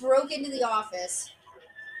she just broke into the office.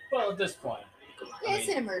 Well, at this point, Yeah, it's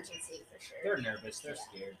an emergency for sure. they're nervous. They're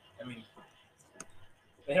scared. I mean,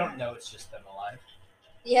 they don't know it's just them alive.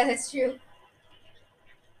 Yeah, that's true.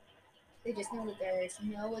 They just know that there is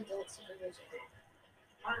no adult supervision.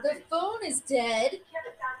 The phone is dead.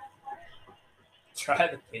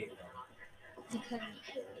 Try the paper.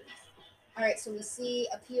 Alright, so we see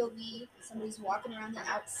a POV. Somebody's walking around the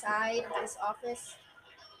outside of this office.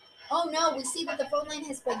 Oh no, we see that the phone line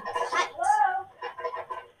has been cut.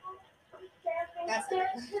 That's it.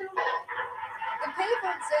 The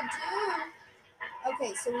payphone's dead too.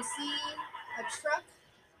 Okay, so we see a truck,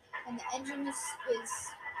 and the engine is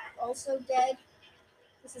also dead.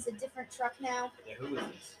 This is a different truck now. Yeah, who is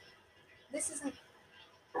this? This isn't.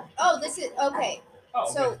 Oh, this is okay. Oh,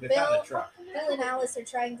 So, okay, they found Bill- the truck. Bill and Alice are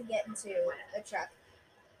trying to get into the truck.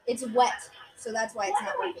 It's wet, so that's why it's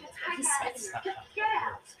not working as well. He says.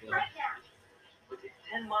 Within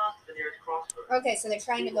 10 miles to the nearest crossroads. Okay, so they're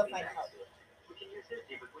trying to go find help. We can use his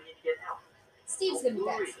jeep if we need to get help. Steve's gonna be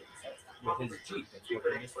dead soon, so it's fine. With his Jeep. That's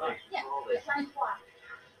working just fine. Yeah.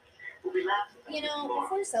 We'll be laughing. You know,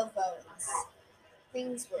 before cell phones,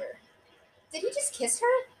 things were. Did he just kiss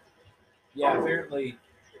her? Yeah, apparently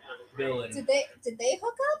Bill and Did they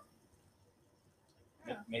hook up?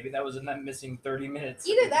 maybe that was in that missing 30 minutes.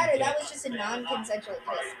 Either that or that was just a non-consensual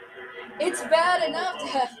kiss. It's bad enough to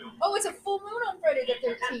have. Oh, it's a full moon on Friday the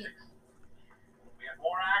 13th. We have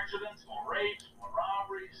more accidents, more rapes, more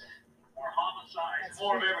robberies, more homicides,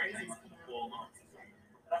 more of everything with the full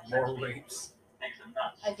moon. More rapes. Makes them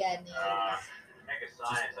nuts. Again, yeah. Make a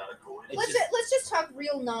science out of coincidence. Let's just talk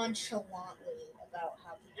real nonchalantly about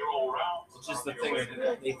how people. You're all around. It's just the thing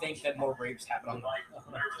that they think that more rapes happen on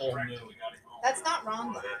the full moon. That's not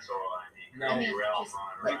wrong though. That's all I need. No, I mean, just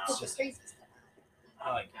like It's put the just- crazies come out.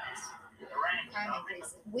 I like that. Crime and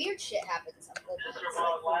crazy. Weird shit happens on full moons, like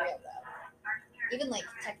for real though. Even like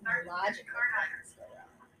technological things go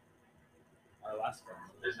wrong. Our last one.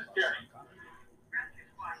 This is Jerry.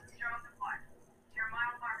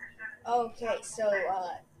 Okay, so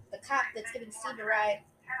the cop that's giving Steve a ride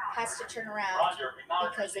has to turn around Roger,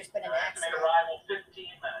 because there's been an estimate accident. arrival 15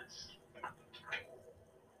 minutes.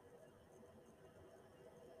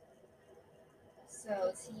 So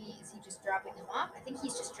is he just dropping him off? I think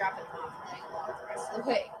he's just dropping him off and letting him walk the rest of the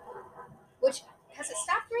way. Which, has it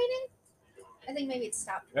stopped raining? I think maybe it's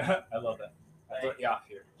stopped. I love that. I thought you off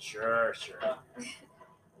here. Sure.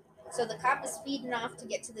 So the cop is speeding off to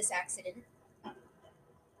get to this accident.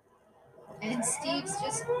 And Steve's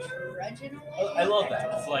just trudging away. I love that.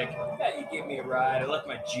 It's like, yeah, you gave me a ride. I left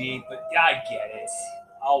my Jeep, but yeah, I get it.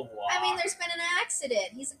 I'll walk. I mean, there's been an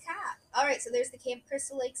accident. He's a cop. All right, so there's the Camp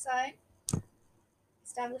Crystal Lake sign,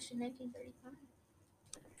 established in 1935.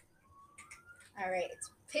 All right, it's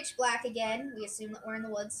pitch black again. We assume that we're in the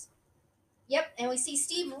woods. Yep, and we see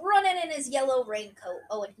Steve running in his yellow raincoat.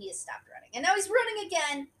 Oh, and he has stopped running. And now he's running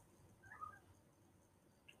again.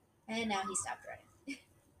 And now he stopped running.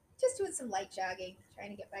 Just doing some light jogging,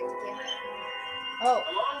 trying to get back to camp. Oh,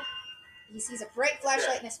 Hello? he sees a bright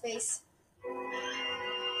flashlight in his face.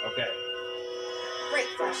 Okay. Bright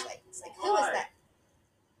flashlight. It's like, who is that?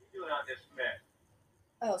 You not dismissed.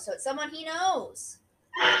 Oh, so it's someone he knows.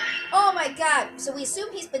 Oh my god. So we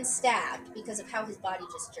assume he's been stabbed because of how his body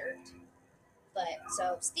just jerked. But,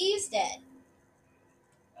 so Steve's dead.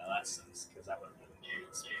 Well, that sucks because I would have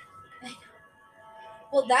been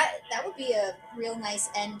Well, that would be a real nice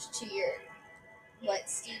end to your,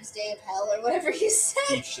 Steve's Day of Hell or whatever you said.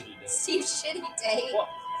 Steve shitty day. Steve's Shitty Day. Well,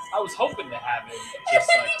 I was hoping to have him And just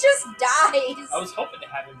then like. he just dies. I was hoping to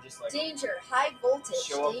have him just like Danger, high voltage,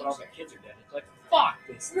 show up when all danger. the kids are dead. It's like, fuck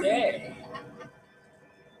this day.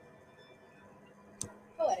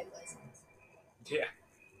 Poetic license. Yeah.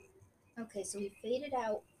 Okay, so we faded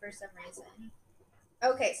out for some reason.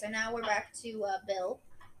 Okay, so now we're back to Bill.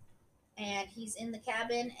 And he's in the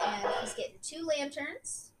cabin and he's getting 2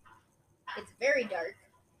 lanterns. It's very dark.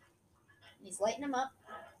 And he's lighting them up.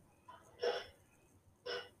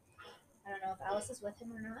 I don't know if Alice is with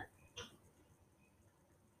him or not.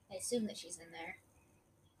 I assume that she's in there.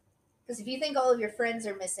 Because if you think all of your friends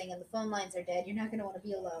are missing and the phone lines are dead, you're not going to want to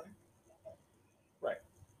be alone. Right.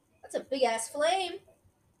 That's a big ass flame.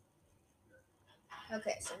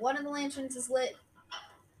 Okay, so one of the lanterns is lit.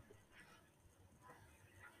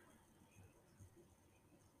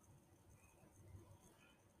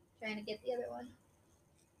 Trying to get the other one.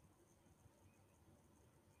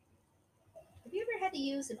 Have you ever had to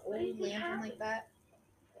use an old lantern like that?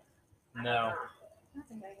 No. I don't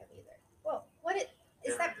think I have either. Whoa,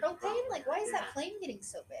 is that propane? Like, why is that flame getting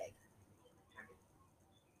so big?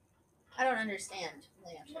 I don't understand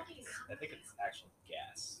lanterns. I think it's actual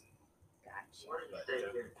gas. Gotcha. But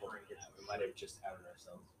we might have just outed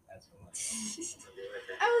ourselves as well.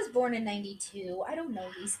 I was born in 92. I don't know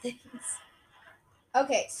these things.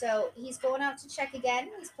 Okay, so he's going out to check again.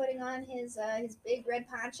 He's putting on his big red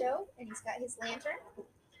poncho, and he's got his lantern.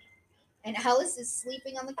 And Alice is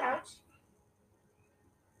sleeping on the couch.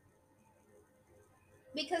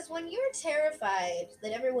 Because when you're terrified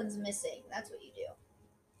that everyone's missing, that's what you do.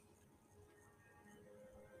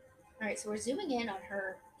 Alright, so we're zooming in on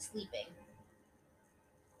her sleeping.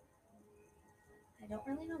 I don't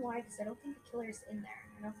really know why, because I don't think the killer's in there.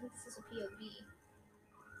 I don't think this is a POV.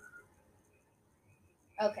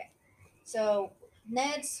 Okay, so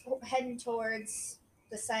Ned's heading towards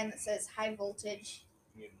the sign that says high voltage.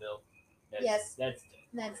 You mean Bill? Yes. That's dead.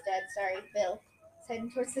 Ned's dead, sorry, Bill. He's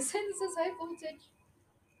heading towards the sign that says high voltage.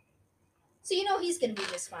 So you know he's going to be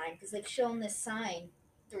just fine, because they've shown this sign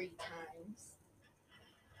 3 times.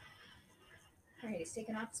 Alright, he's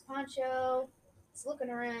taking off his poncho. He's looking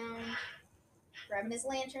around. Grabbing his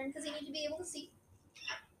lantern, because he needs to be able to see.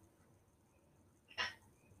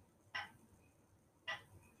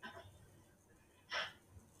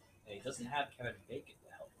 And he doesn't have Kevin Bacon to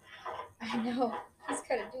help him. I know. He's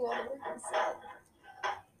got to do all the work himself.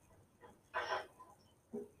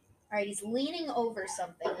 Alright, he's leaning over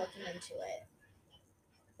something, looking into it.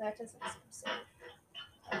 That doesn't seem safe.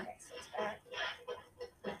 Okay, so it's back.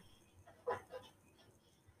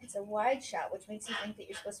 It's a wide shot, which makes you think that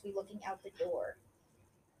you're supposed to be looking out the door.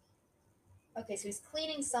 Okay, so he's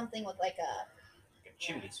cleaning something with like a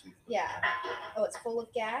chimney sweep. Yeah. Oh, it's full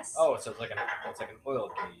of gas? Oh, so it's like an oil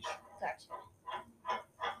gauge. Gotcha.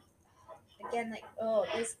 Again, like, oh,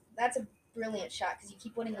 that's a brilliant shot because you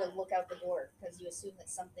keep wanting to look out the door because you assume that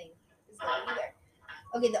something is going to be there.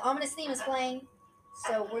 Okay, the ominous theme is playing.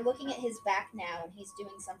 So we're looking at his back now, and he's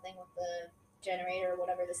doing something with the generator or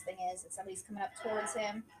whatever this thing is, and somebody's coming up towards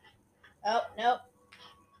him. Oh, nope.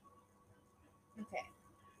 Okay.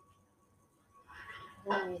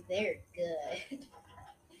 Oh, they're good.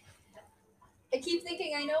 I keep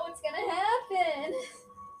thinking I know what's gonna happen.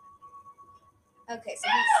 Okay, so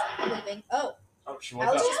he's leaving. Oh, she woke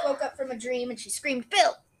Alice up. just woke up from a dream and she screamed,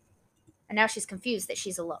 "Bill!" And now she's confused that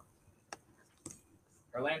she's alone.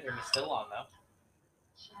 Her lantern is still on, though.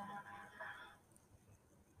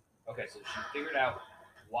 Okay, so she figured out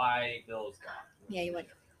why Bill is gone. Yeah, you went.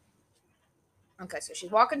 Okay, so she's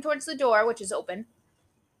walking towards the door, which is open.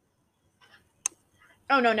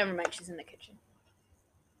 Oh, no, never mind. She's in the kitchen.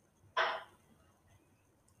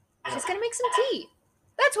 She's gonna make some tea.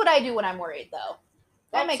 That's what I do when I'm worried, though.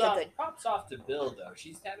 I make a good. Props off to Bill, though.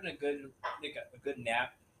 She's having a good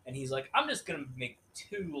nap, and he's like, "I'm just gonna make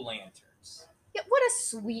 2 lanterns." Yeah, what a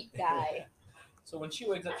sweet guy. So when she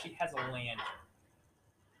wakes up, she has a lantern.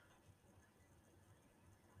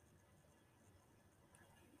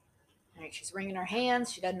 All right, she's wringing her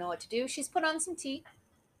hands. She doesn't know what to do. She's put on some tea.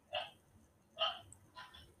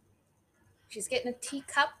 She's getting a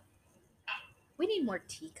teacup. We need more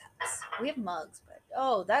teacups. We have mugs, but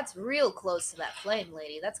oh, that's real close to that flame,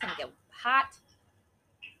 lady. That's gonna get hot.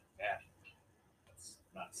 Yeah. That's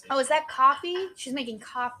not safe. Oh, is that coffee? She's making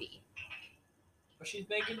coffee. But she's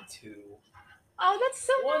making 2. Oh, that's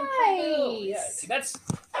so One for Bill. nice. Yeah, see, that's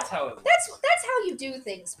how it works. That's how you do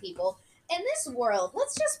things, people. In this world,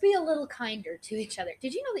 let's just be a little kinder to each other.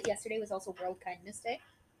 Did you know that yesterday was also World Kindness Day?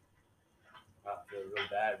 Wow, I feel really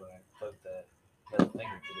bad when I put the middle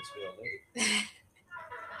finger to this real lady.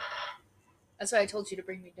 That's why I told you to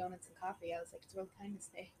bring me donuts and coffee. I was like, it's World Kindness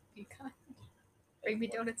Day. Be kind. Bring me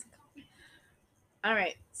donuts and coffee. All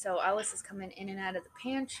right, so Alice is coming in and out of the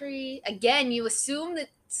pantry. Again, you assume that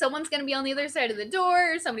someone's going to be on the other side of the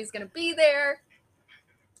door. Somebody's going to be there.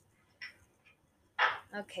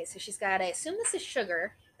 Okay, so she's got. I assume this is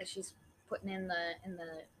sugar that she's putting in the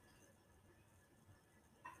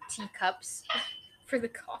teacups for the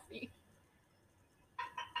coffee.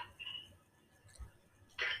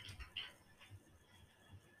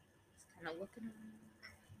 Just kind of looking around,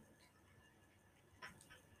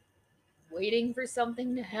 waiting for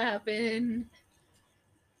something to happen.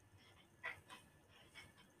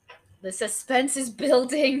 The suspense is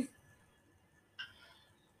building.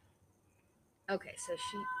 Okay, so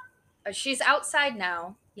she's outside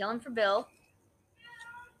now, yelling for Bill.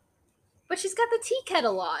 But she's got the tea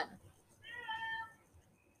kettle on.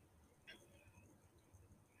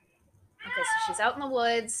 Okay, so she's out in the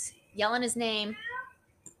woods, yelling his name.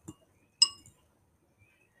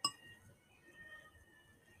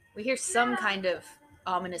 We hear some kind of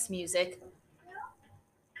ominous music.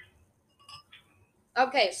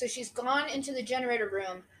 Okay, so she's gone into the generator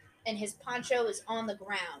room, and his poncho is on the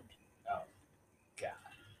ground. Oh, God.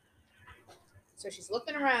 So she's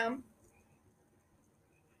looking around.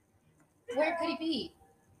 Where could he be?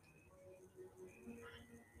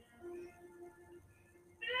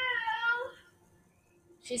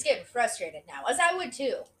 She's getting frustrated now, as I would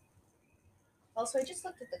too. Also, I just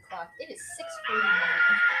looked at the clock. It is 6:49.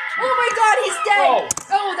 Oh my God, he's dead!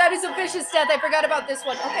 Oh, that is a vicious death. I forgot about this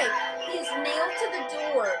one. Okay, he is nailed to the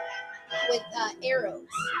door with arrows,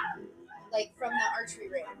 like from the archery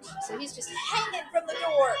range. So he's just hanging from the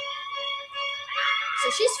door. So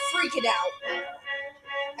she's freaking out,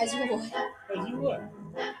 as you would. As you would.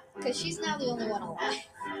 Because she's now the only one alive.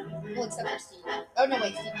 Well, except for Steve. Oh, no,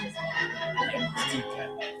 wait, Steve just died. Steve Cat.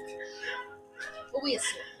 Well, we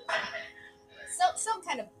assume. Some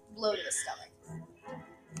kind of blow to the stomach.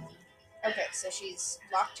 Okay, so she's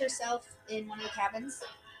locked herself in one of the cabins.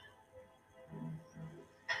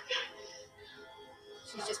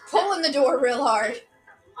 She's just pulling the door real hard.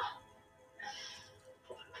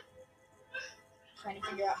 Trying to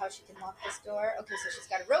figure out how she can lock this door. Okay, so she's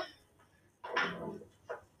got a rope.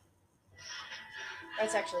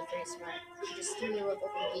 That's actually pretty smart. She just threw the rope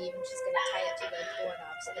over the beam and she's going to tie it to the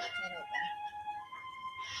doorknob so that it can't open.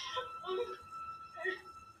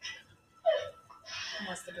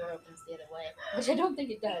 Unless the door opens the other way, which I don't think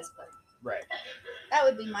it does, but Right. that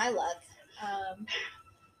would be my luck.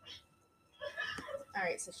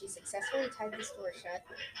 Alright, so she successfully tied this door shut.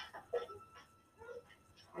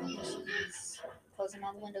 And she's closing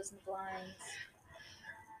all the windows and the blinds.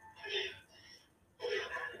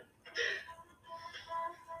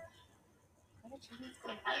 What did she do?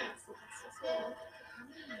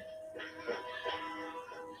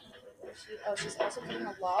 Oh, she's also putting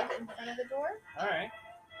a log in front of the door. All right.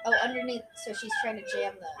 Oh, underneath, so she's trying to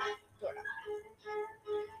jam the doorknob.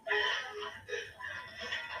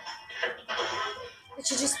 But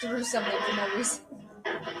she just threw something for no reason.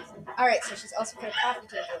 Alright, so she's also put a coffee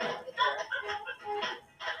table in front of the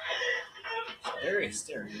door. Very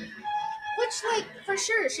hysterical. Which, like, for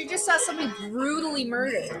sure, she just saw somebody brutally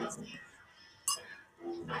murdered.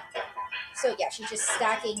 So, yeah, she's just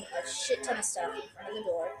stacking a shit ton of stuff in front of the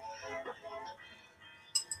door.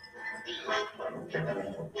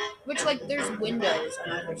 Which, like, there's windows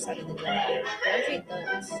on either side of the door. Barricade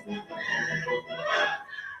those.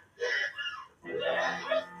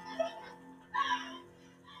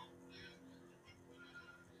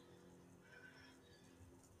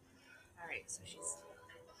 Alright, so she's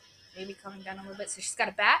maybe calming down a little bit. So she's got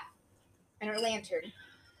a bat and her lantern.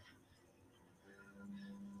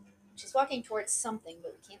 She's walking towards something,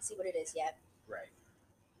 but we can't see what it is yet. Right.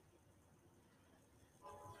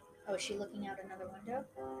 Oh, is she looking out another window?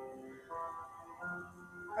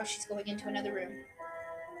 Oh, she's going into another room.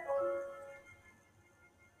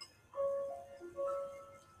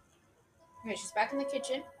 Okay, she's back in the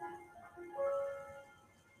kitchen.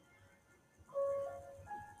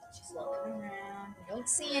 She's looking around. We don't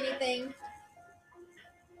see anything.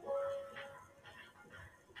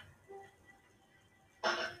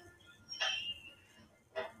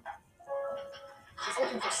 She's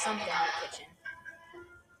looking for something in the kitchen.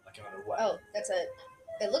 Like another what? Oh,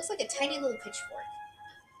 it looks like a tiny little pitchfork.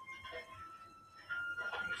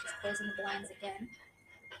 Okay, she's closing the blinds again.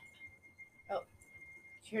 Oh,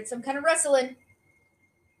 she heard some kind of rustling.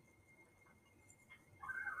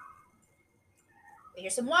 We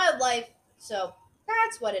hear some wildlife, so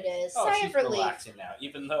that's what it is. Oh, Sigh she's of relief. relaxing now,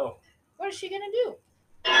 even though. What is she gonna do?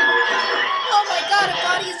 Oh my God! A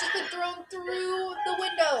body has just been thrown through the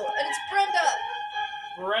window, and it's Brenda.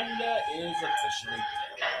 Brenda is officially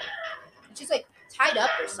dead. And she's like tied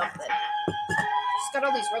up or something. She's got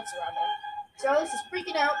all these ropes around her. So Alice is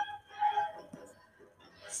freaking out,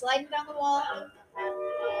 sliding down the wall.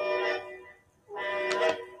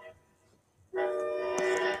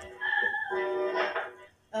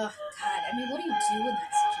 I mean, what do you do in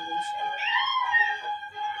that situation?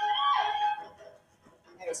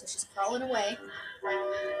 Alright, so she's crawling away.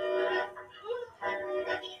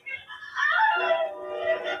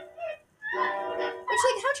 Which,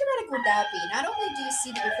 like, how traumatic would that be? Not only do you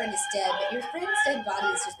see that your friend is dead, but your friend's dead body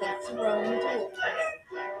has just been thrown into a window.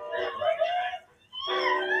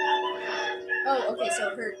 Oh, okay,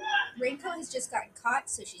 so her raincoat has just gotten caught,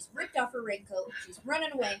 so she's ripped off her raincoat. She's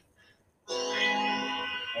running away.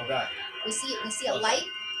 Oh god. We see a light,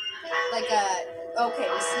 like a, okay,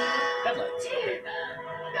 we see, Headlights. Okay.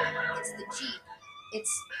 it's the Jeep.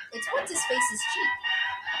 It's what's his face's Jeep.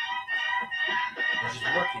 It's just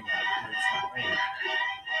working now because it's not raining.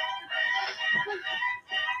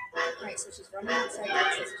 Alright, so she's running inside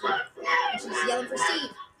Alex's Jeep, and she's yelling for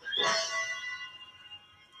Steve.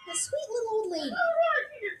 The sweet little old lady.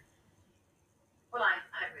 Well,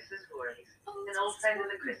 I'm Mrs. Voorhees, Oh, an old friend of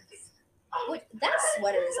the Christies. what, that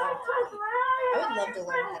sweater is on point. I would love to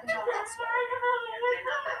learn how to do that sweater. I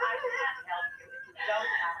can't help you if you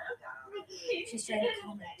don't have it down. She's trying to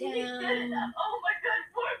calm her down. Oh my God,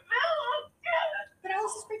 poor Bill! Oh God! But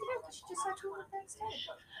Alice is freaking out because she just saw two of her friends dead.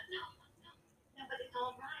 No, but it's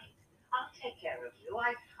all right. I'll take care of you.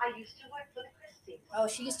 I used to work for the Christies. Oh,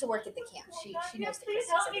 she used to work at the camp. She knows the Please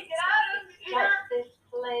Christies. help me get out of here. Just this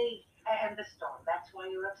plague and the storm. That's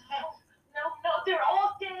why you're upset. No, they're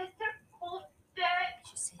all dead. They're all dead.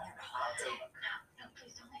 She's saying they're all dead. No,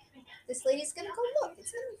 please don't leave me. This lady's gonna go look.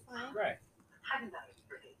 It's gonna be fine. Right. I'm not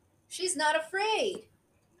afraid. She's not afraid.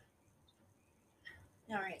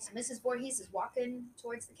 Alright, so Mrs. Voorhees is walking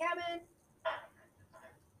towards the cabin.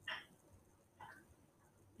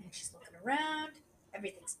 And she's looking around.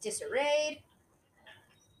 Everything's disarrayed.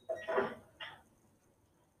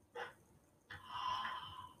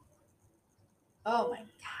 Oh my god.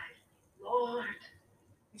 Lord,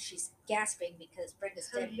 And she's gasping because Brenda's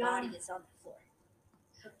So dead young. body is on the floor.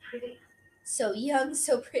 so pretty. So young,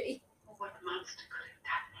 so pretty. Oh, what monster could have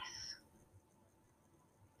done this?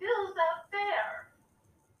 Bill's out there.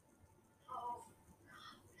 Oh,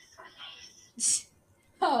 this place.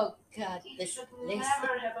 Oh god, He this should this.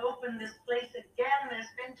 never have opened this place again. There's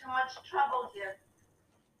been too much trouble here.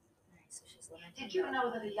 Alright, so she's lamenting. Did you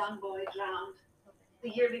know that a young boy drowned the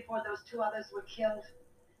year before those two others were killed?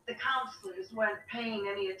 The counselors weren't paying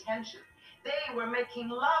any attention. They were making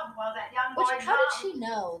love while that young boy Which, how did drowned. she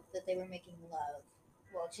know that they were making love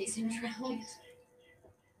while Jason drowned?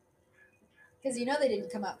 Because you know they didn't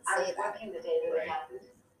come out and I say was that. working the day that it happened,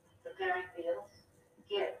 preparing meals.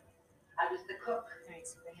 Here, I was the cook. Alright,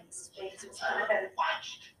 so bring him Mrs. Jason Voorhees. had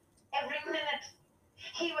watched every minute.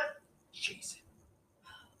 He was. Jason.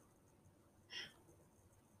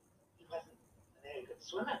 He wasn't a very good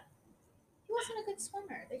swimmer. He wasn't a good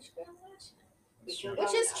swimmer. They should go and watch him. We can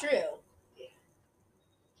Which go is now. true.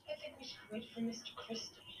 I think we should wait for Mr.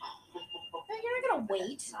 Christie. No, you're not gonna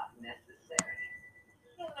wait. It's not necessary.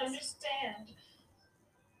 I don't understand.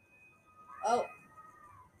 Oh.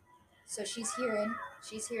 So she's hearing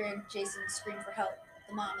Jason scream for help.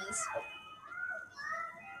 The mom is.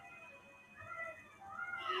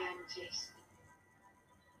 I am Jason.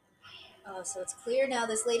 Oh, so it's clear now.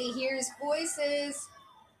 This lady hears voices.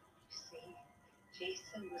 You see,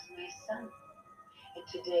 Jason was my son, and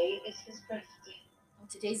today is his birthday. Oh,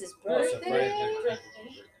 today's his Oh, so birthday.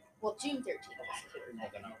 Birthday. Well, June 13th. But I could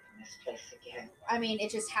never open this place again. I mean,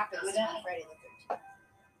 it just happens to be Friday the 13th.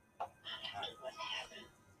 After what happened,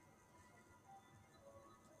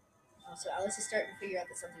 Oh, so Alice is starting to figure out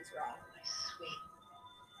that something's wrong. my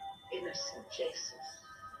sweet, innocent Jason.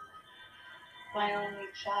 My only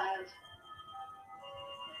child.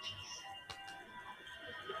 Jason.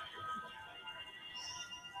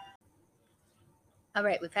 All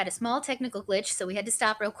right, we've had a small technical glitch, so we had to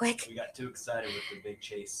stop real quick. We got too excited with the big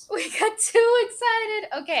chase. We got too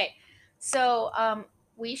excited. Okay, so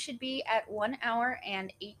we should be at 1 hour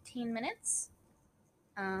and 18 minutes,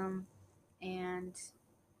 and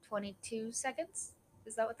 22 seconds.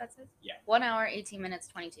 Is that what that says? Yeah. 1 hour, 18 minutes,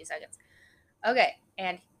 22 seconds. Okay,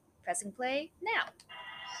 and pressing play now.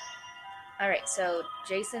 All right, so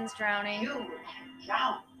Jason's drowning. You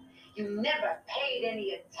drowned. You never paid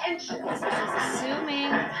any attention. Okay, so she's assuming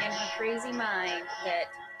in her crazy mind that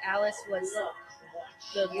Alice was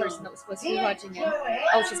the person that was supposed to be watching him.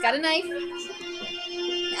 Oh, she's got a knife.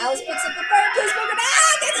 Alice picks up the fireplace weapon.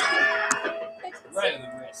 Ah! Right in the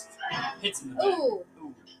wrist. Hits in the back. Ooh.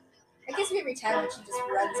 Ooh. I guess every time when she just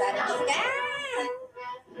runs at it, she's like, ah!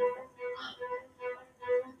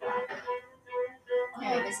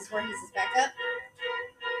 Alright, Mrs. Voorhees is back up.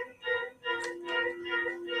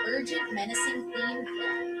 Urgent, menacing theme.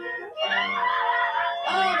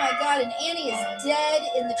 Oh my god, and Annie is dead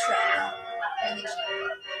in the truck. and then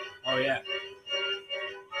Oh yeah,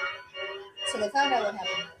 so they found out what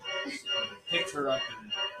happened. picked her up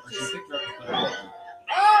and or she picked her up and put her down.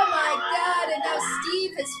 Oh my god! And now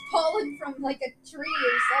Steve has fallen from like a tree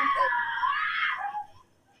or something,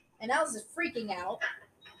 and Alice is freaking out.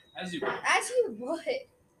 As you As you would.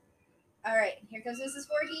 All right, here comes Mrs.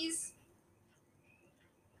 Voorhees.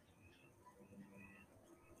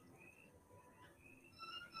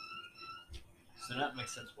 so that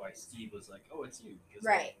makes sense why Steve was like, "Oh, it's you," because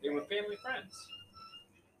Right. they were family friends.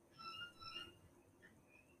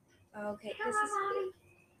 Okay, Come this on, is. Mommy.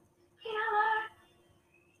 Killer.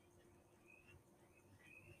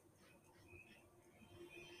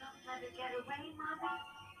 Don't let her get away, Mommy.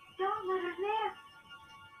 Don't let her live.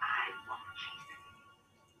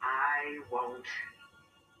 I won't.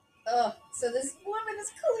 Oh, so this woman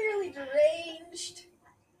is clearly deranged.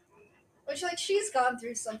 Which, like, she's gone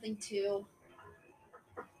through something too.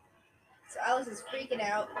 So Alice is freaking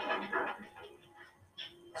out.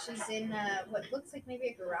 She's in what looks like maybe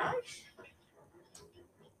a garage.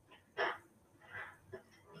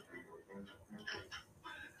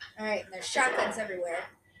 All right, and there's shotguns everywhere.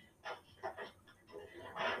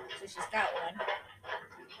 So she's got one.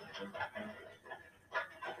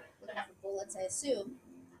 Looking for bullets, I assume.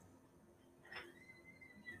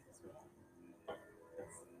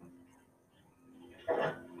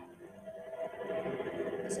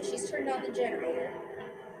 So she's turned on the generator.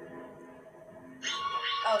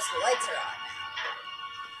 Oh, so the lights are on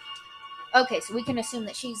now. Okay, so we can assume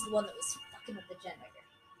that she's the one that was fucking with the generator.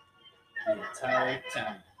 The entire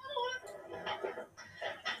time.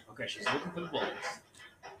 Okay, she's looking for the bullets.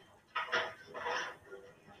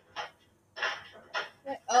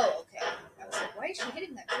 What? Oh, okay. I was like, why is she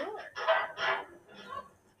hitting that drawer?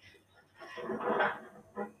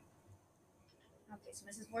 Okay, so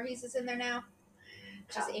Mrs. Voorhees is in there now.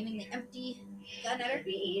 She's aiming the empty gun at her. It'd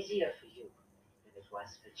be easier for you than it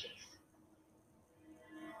was for Jason.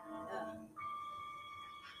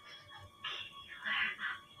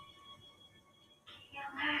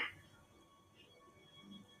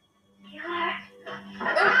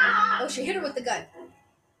 Oh, she hit her with the gun.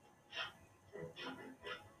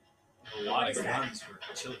 A lot What of is that? guns for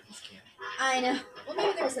children's camp. I know. Well,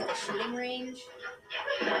 maybe there was like a shooting range.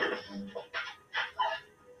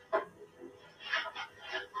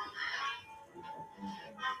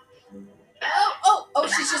 Oh,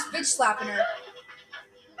 she's just bitch slapping her.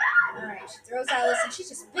 Alright, she throws Alice and she's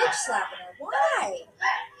just bitch slapping her. Why?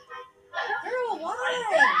 Girl, why?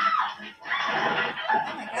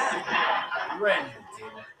 Oh my god. Right into the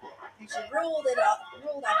table. And she rolled out of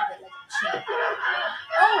it like a champ.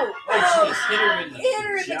 Oh, she just hit her in the hit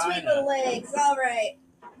her in between the vagina. legs. Alright.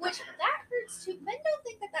 Which, that hurts too. Men don't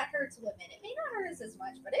think that hurts women. It may not hurt us as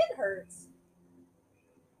much, but it hurts.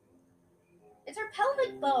 It's her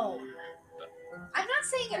pelvic bone. I'm not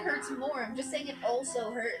saying it hurts more, I'm just saying it also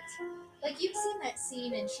hurts. Like, you've seen that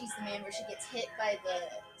scene in She's the Man where she gets hit by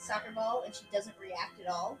the soccer ball and she doesn't react at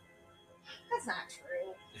all? That's not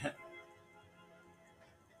true.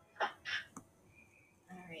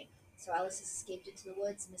 Alright, so Alice has escaped into the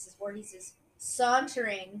woods. Mrs. Voorhees is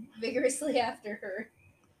sauntering vigorously after her.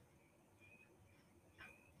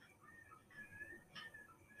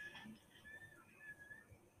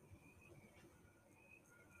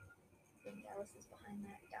 I think Alice is behind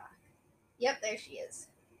that dock. Yep, there she is.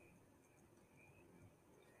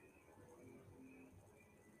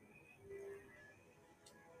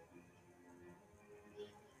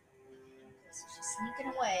 So she's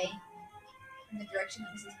sneaking away in the direction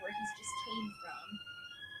that Mrs. Voorhees just came from.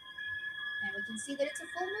 And we can see that it's a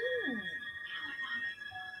full moon.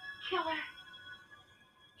 Kill her.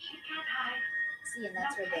 She can't hide. See, and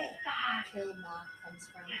that's No where the place to hide. kill mock comes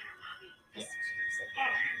from. Yeah. So,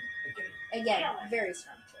 Okay. again, very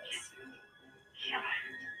strong choice. Kill her.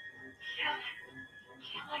 Kill her.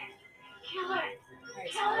 Kill her. Kill her.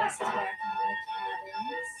 Alright, so Alice is back in the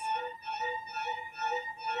cabins.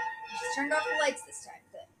 She's turned off the lights this time.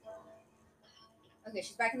 Good. Okay,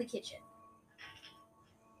 she's back in the kitchen.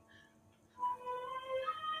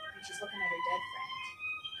 And she's looking at her dead friend.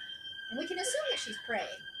 And we can assume that she's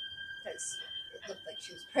praying. Because it looked like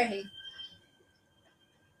she was praying.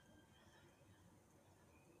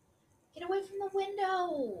 Get away from the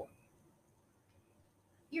window!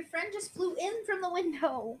 Your friend just flew in from the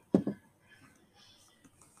window.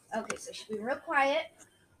 Okay, so she'll be real quiet.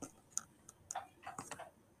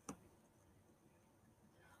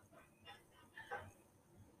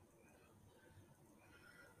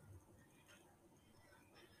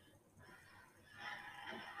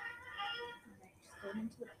 Alright, she's going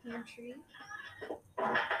into the pantry.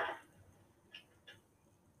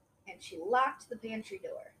 And she locked the pantry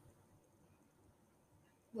door.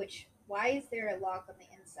 Which, why is there a lock on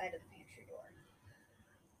the inside of the pantry door?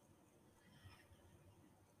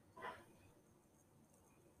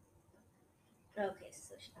 Okay,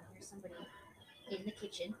 so there's somebody in the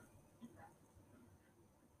kitchen.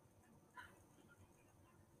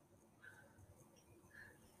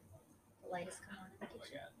 The light has come on in the Oh my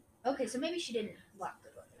kitchen. god. Okay, so maybe she didn't lock the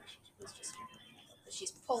door. She was just turning the handle, but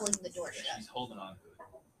she's pulling the door Yeah, shut. she's holding on to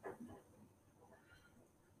it.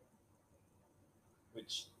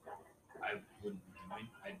 Which I wouldn't be doing.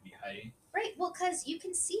 I'd be hiding. Right, well, because you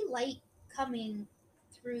can see light coming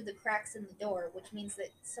through the cracks in the door, which means that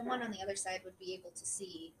someone on the other side would be able to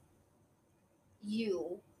see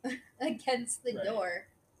you against the Right. door.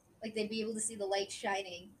 Like, they'd be able to see the light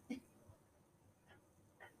shining.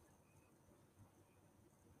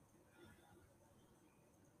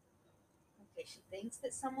 Okay, she thinks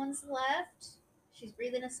that someone's left. She's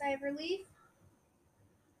breathing a sigh of relief.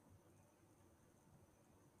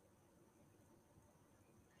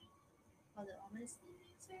 Oh, the ominous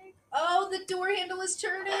music. Oh, the door handle is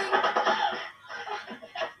turning.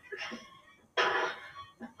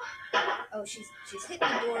 Oh, she's hitting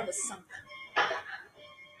the door with something.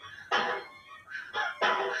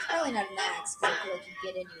 It's probably not an axe because I feel like you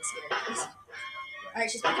get in these here. All right,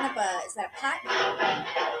 she's picking up is that a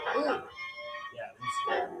pot? Ooh.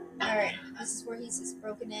 Yeah. All right, Mrs. Voorhees is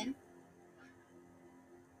broken in.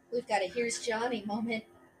 We've got a here's Johnny moment.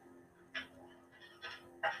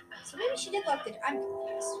 So maybe she did lock the. I'm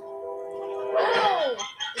confused. Oh,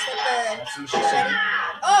 is that That's the who she machete? said.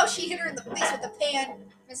 Oh, she hit her in the face with the pan.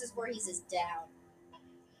 Mrs. Voorhees is down.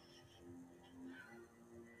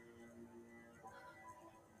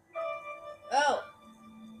 Oh,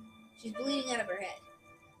 she's bleeding out of her head.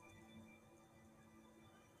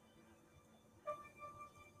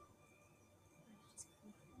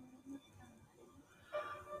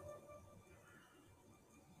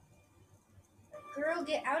 Girl,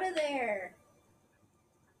 get out of there.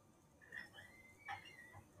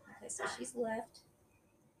 Okay, so she's left.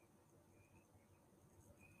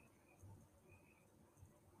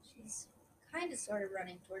 She's kind of sort of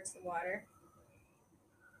running towards the water.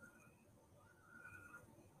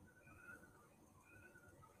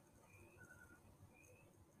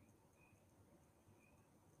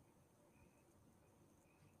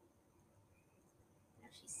 Now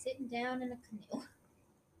she's sitting down in a canoe.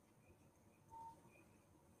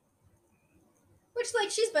 Which,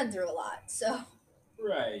 like, she's been through a lot, so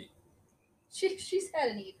Right. she's had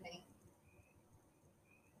an evening.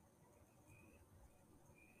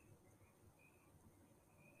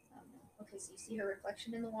 Okay, so you see her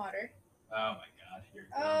reflection in the water. Oh my god. Here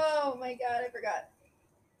it comes. Oh my god, I forgot.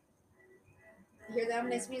 You hear the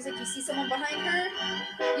ominous music? You see someone behind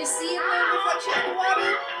her? You see in the reflection in the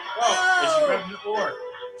water? Oh, and she Oh! grabbed an oar.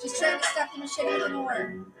 She's trying to stop the machete with an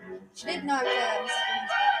oar. She did knock Mrs. Williams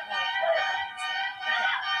back.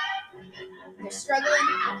 Okay. They're struggling.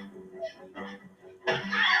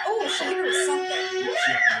 Oh, she hit her with something.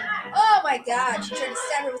 Oh my god, she tried to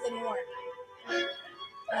stab her with an oar.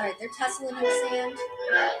 Alright, they're tussling in the sand.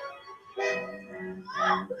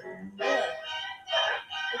 Ugh.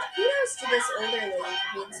 Which kudos to this older lady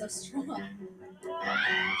for being so strong. Like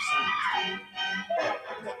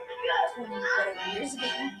 20 whatever years ago.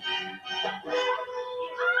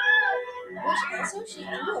 Which also she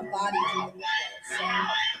threw a body through the window, so.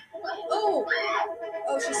 Oh!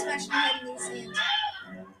 Oh, she smashed her head into the sand.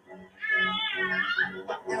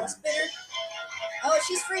 Alice bit her. Oh,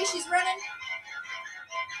 she's free, she's running.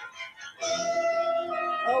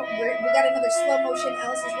 Oh, we got another slow motion.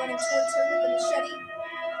 Alice is running towards her with the machete.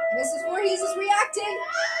 And Mrs. Voorhees is reacting.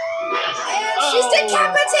 And she's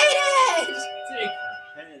decapitated! Take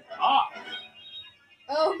her head off.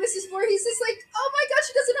 Oh, Mrs. Voorhees is like, oh my god,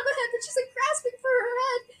 she doesn't have a head, but she's like grasping for her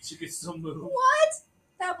head. She could still move. What?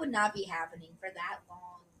 That would not be happening for that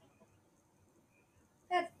long.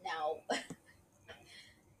 No.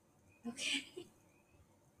 Okay.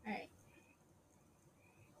 Alright.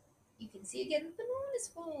 You can see again that the moon is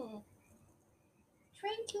full.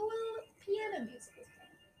 Tranquil piano music is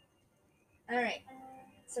playing. Alright.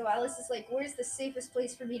 So Alice is like, where's the safest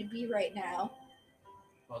place for me to be right now?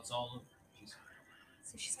 Well, it's all over. She's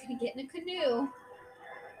So she's gonna get in a canoe.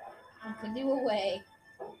 And canoe away.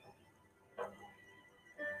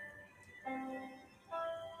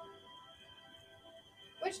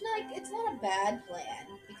 Which, like, it's not a bad plan,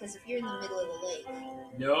 because if you're in the middle of the lake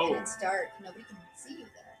and no. it's dark, nobody can see you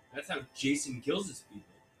there. That's how Jason kills his people.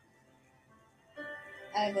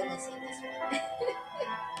 I've only seen this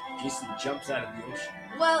one. Jason jumps out of the ocean.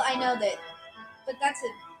 Well, I know that, but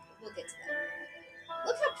we'll get to that.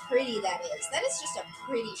 Look how pretty that is. That is just a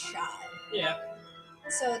pretty shot. Yeah.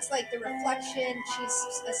 So it's like the reflection. She's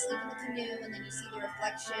asleep in the canoe, and then you see the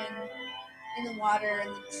reflection in the water, and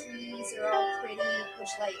the trees are all pretty. Which,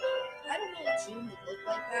 like, I don't know if June would look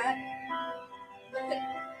like that. But I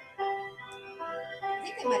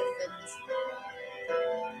think they might have filmed this.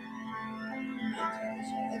 I'm not entirely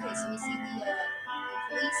sure. Okay, so we see the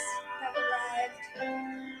police have arrived.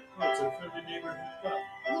 Oh, it's a friendly neighborhood club.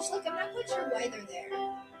 Which, like, I'm not quite sure why they're there.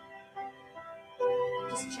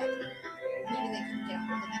 Just checking. Maybe they couldn't get a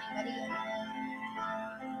hold of anybody.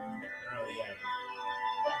 Oh, yeah.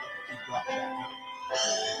 Keep walking back up.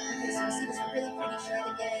 Okay, so we see this really pretty shot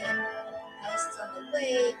again. Alice is on the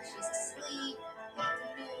lake. She's asleep in the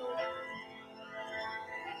canoe.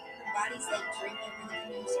 Her body's like draped over the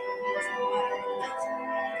canoe, so her head's in the water, and that's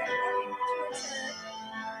walking towards her.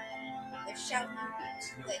 They're shouting,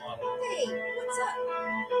 like, "Hey, what's up?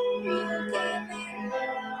 Are you okay in there?"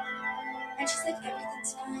 And she's like,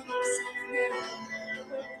 "Everything's fine. I'm safe now. The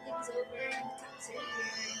horrible thing's over, and the cops are here, and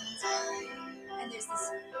it's fine." And there's this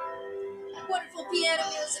wonderful piano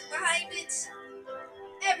music behind it.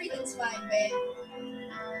 Everything's fine, babe.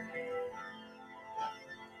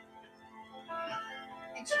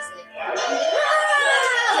 And she's like,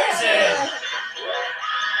 Jason!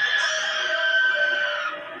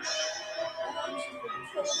 She's been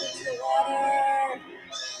pulled into the water.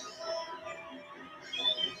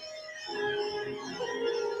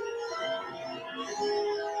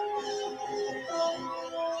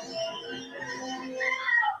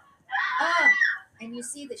 And you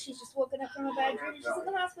see that she's just woken up from a bad dream. She's in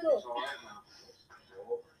the hospital.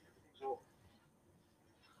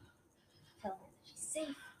 Tell her that she's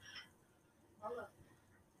safe.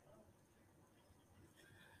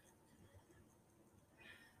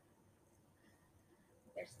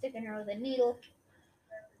 They're sticking her with a needle.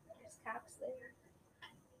 There's cops there.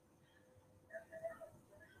 Okay.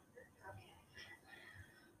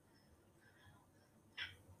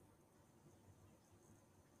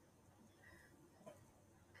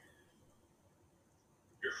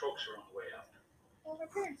 Your folks are on the way out. Well, her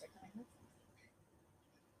parents are coming.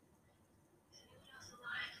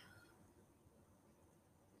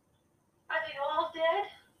 Are they all dead?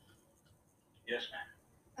 Yes, ma'am.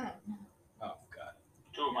 Oh, no. Oh, God.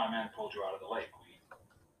 2 of my men pulled you out of the lake. We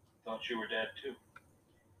thought you were dead, too.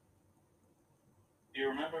 Do you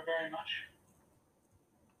remember very much?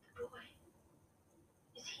 The boy.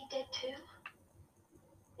 Is he dead too?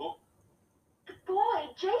 Who? The boy,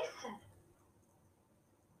 Jason.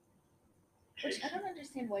 Which I Jason? don't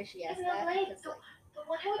understand why she asked In the that. lake. Because, like, The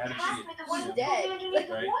one who How did attacked she- me. The one She's who dead. pulled me underneath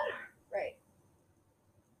Right. the water. right.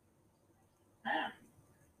 Ma'am,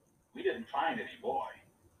 we didn't find any boy.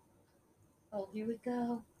 Oh, here we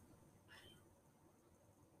go.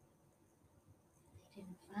 They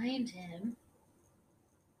didn't find him.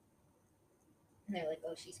 And they're like,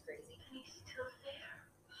 oh, she's crazy. And he's still there.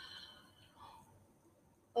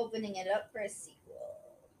 Opening it up for a sequel.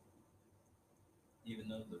 Even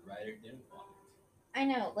though the writer didn't want it. I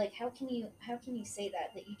know, like, how can you say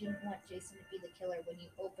that you didn't want Jason to be the killer when you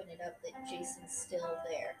open it up that Jason's still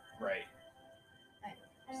there? Right. I don't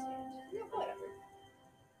understand. No, whatever.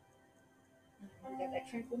 We got that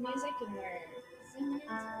tranquil music and we're zooming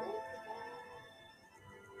into it.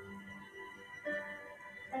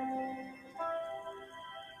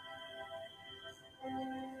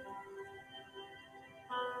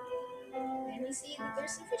 And we see that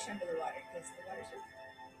there's some fish under the water because the water's so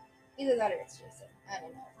either that or it's Jason. I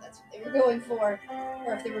don't know if that's what they were going for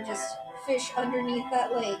or if they were just fish underneath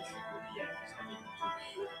that lake.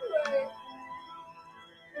 Right.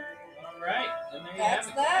 All right. And there you That's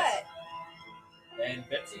have it. that. And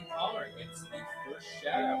Betsy Palmer gets the first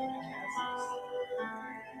shout out in the cast.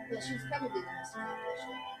 Well, she's probably the most accomplished of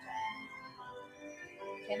all time.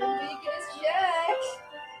 Kevin Bacon is Jack.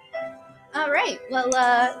 All right. Well,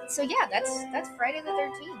 so yeah, that's Friday the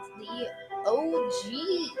 13th, the OG.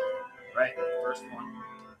 Right. First one.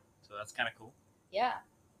 So that's kind of cool. Yeah.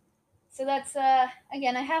 So that's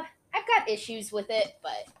again, I've got issues with it,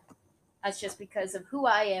 but that's just because of who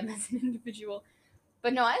I am as an individual.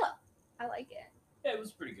 But no, I like it. Yeah, it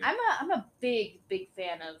was pretty good. I'm a big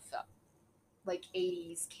fan of like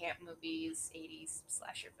 80s camp movies, 80s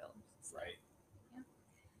slasher films. So, Right. yeah.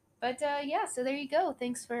 But yeah, so there you go.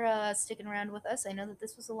 Thanks for sticking around with us. I know that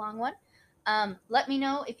this was a long one. Let me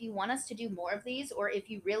know if you want us to do more of these or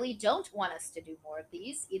if you really don't want us to do more of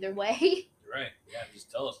these. Either way. Right. Yeah,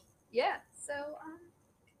 just tell us. Yeah. So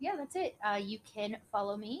yeah, that's it. You can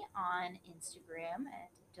follow me on Instagram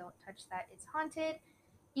at Don't Touch That It's Haunted.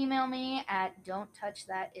 Email me at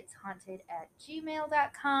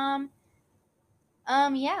don'ttouchthatitshaunted@gmail.com.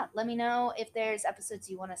 Yeah, let me know if there's episodes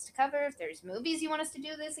you want us to cover, if there's movies you want us to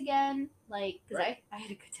do this again. Like, because Right. I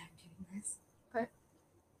had a good time doing this.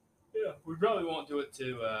 Yeah, we probably won't do it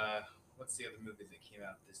to what's the other movie that came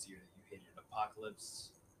out this year that you hated?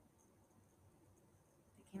 Apocalypse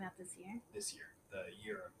It came out this year. this year, the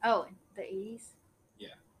year of Oh, in the 80s?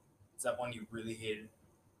 is that one you really hated?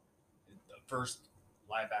 The first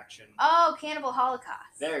live action. Oh, Cannibal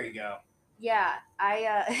Holocaust. There you go. Yeah,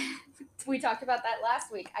 we talked about that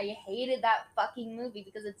last week. I hated that fucking movie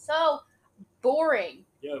because it's so boring.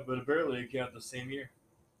 Yeah, but apparently it came out the same year.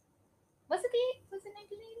 Was it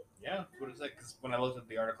 1980? Yeah, what is that? Because when I looked at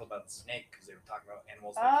the article about the snake, because they were talking about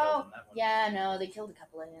animals that Oh, killed in that one. yeah, no, they killed a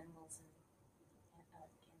couple of animals in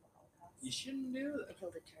Cannibal Holocaust. You shouldn't do They that.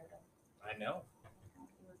 killed a turtle. I know.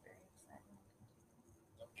 We were very upset.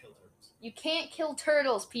 Don't kill turtles. You can't kill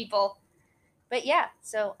turtles, people. But yeah,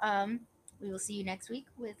 so we will see you next week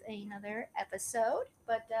with another episode.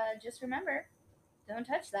 But just remember, don't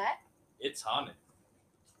touch that. It's haunted.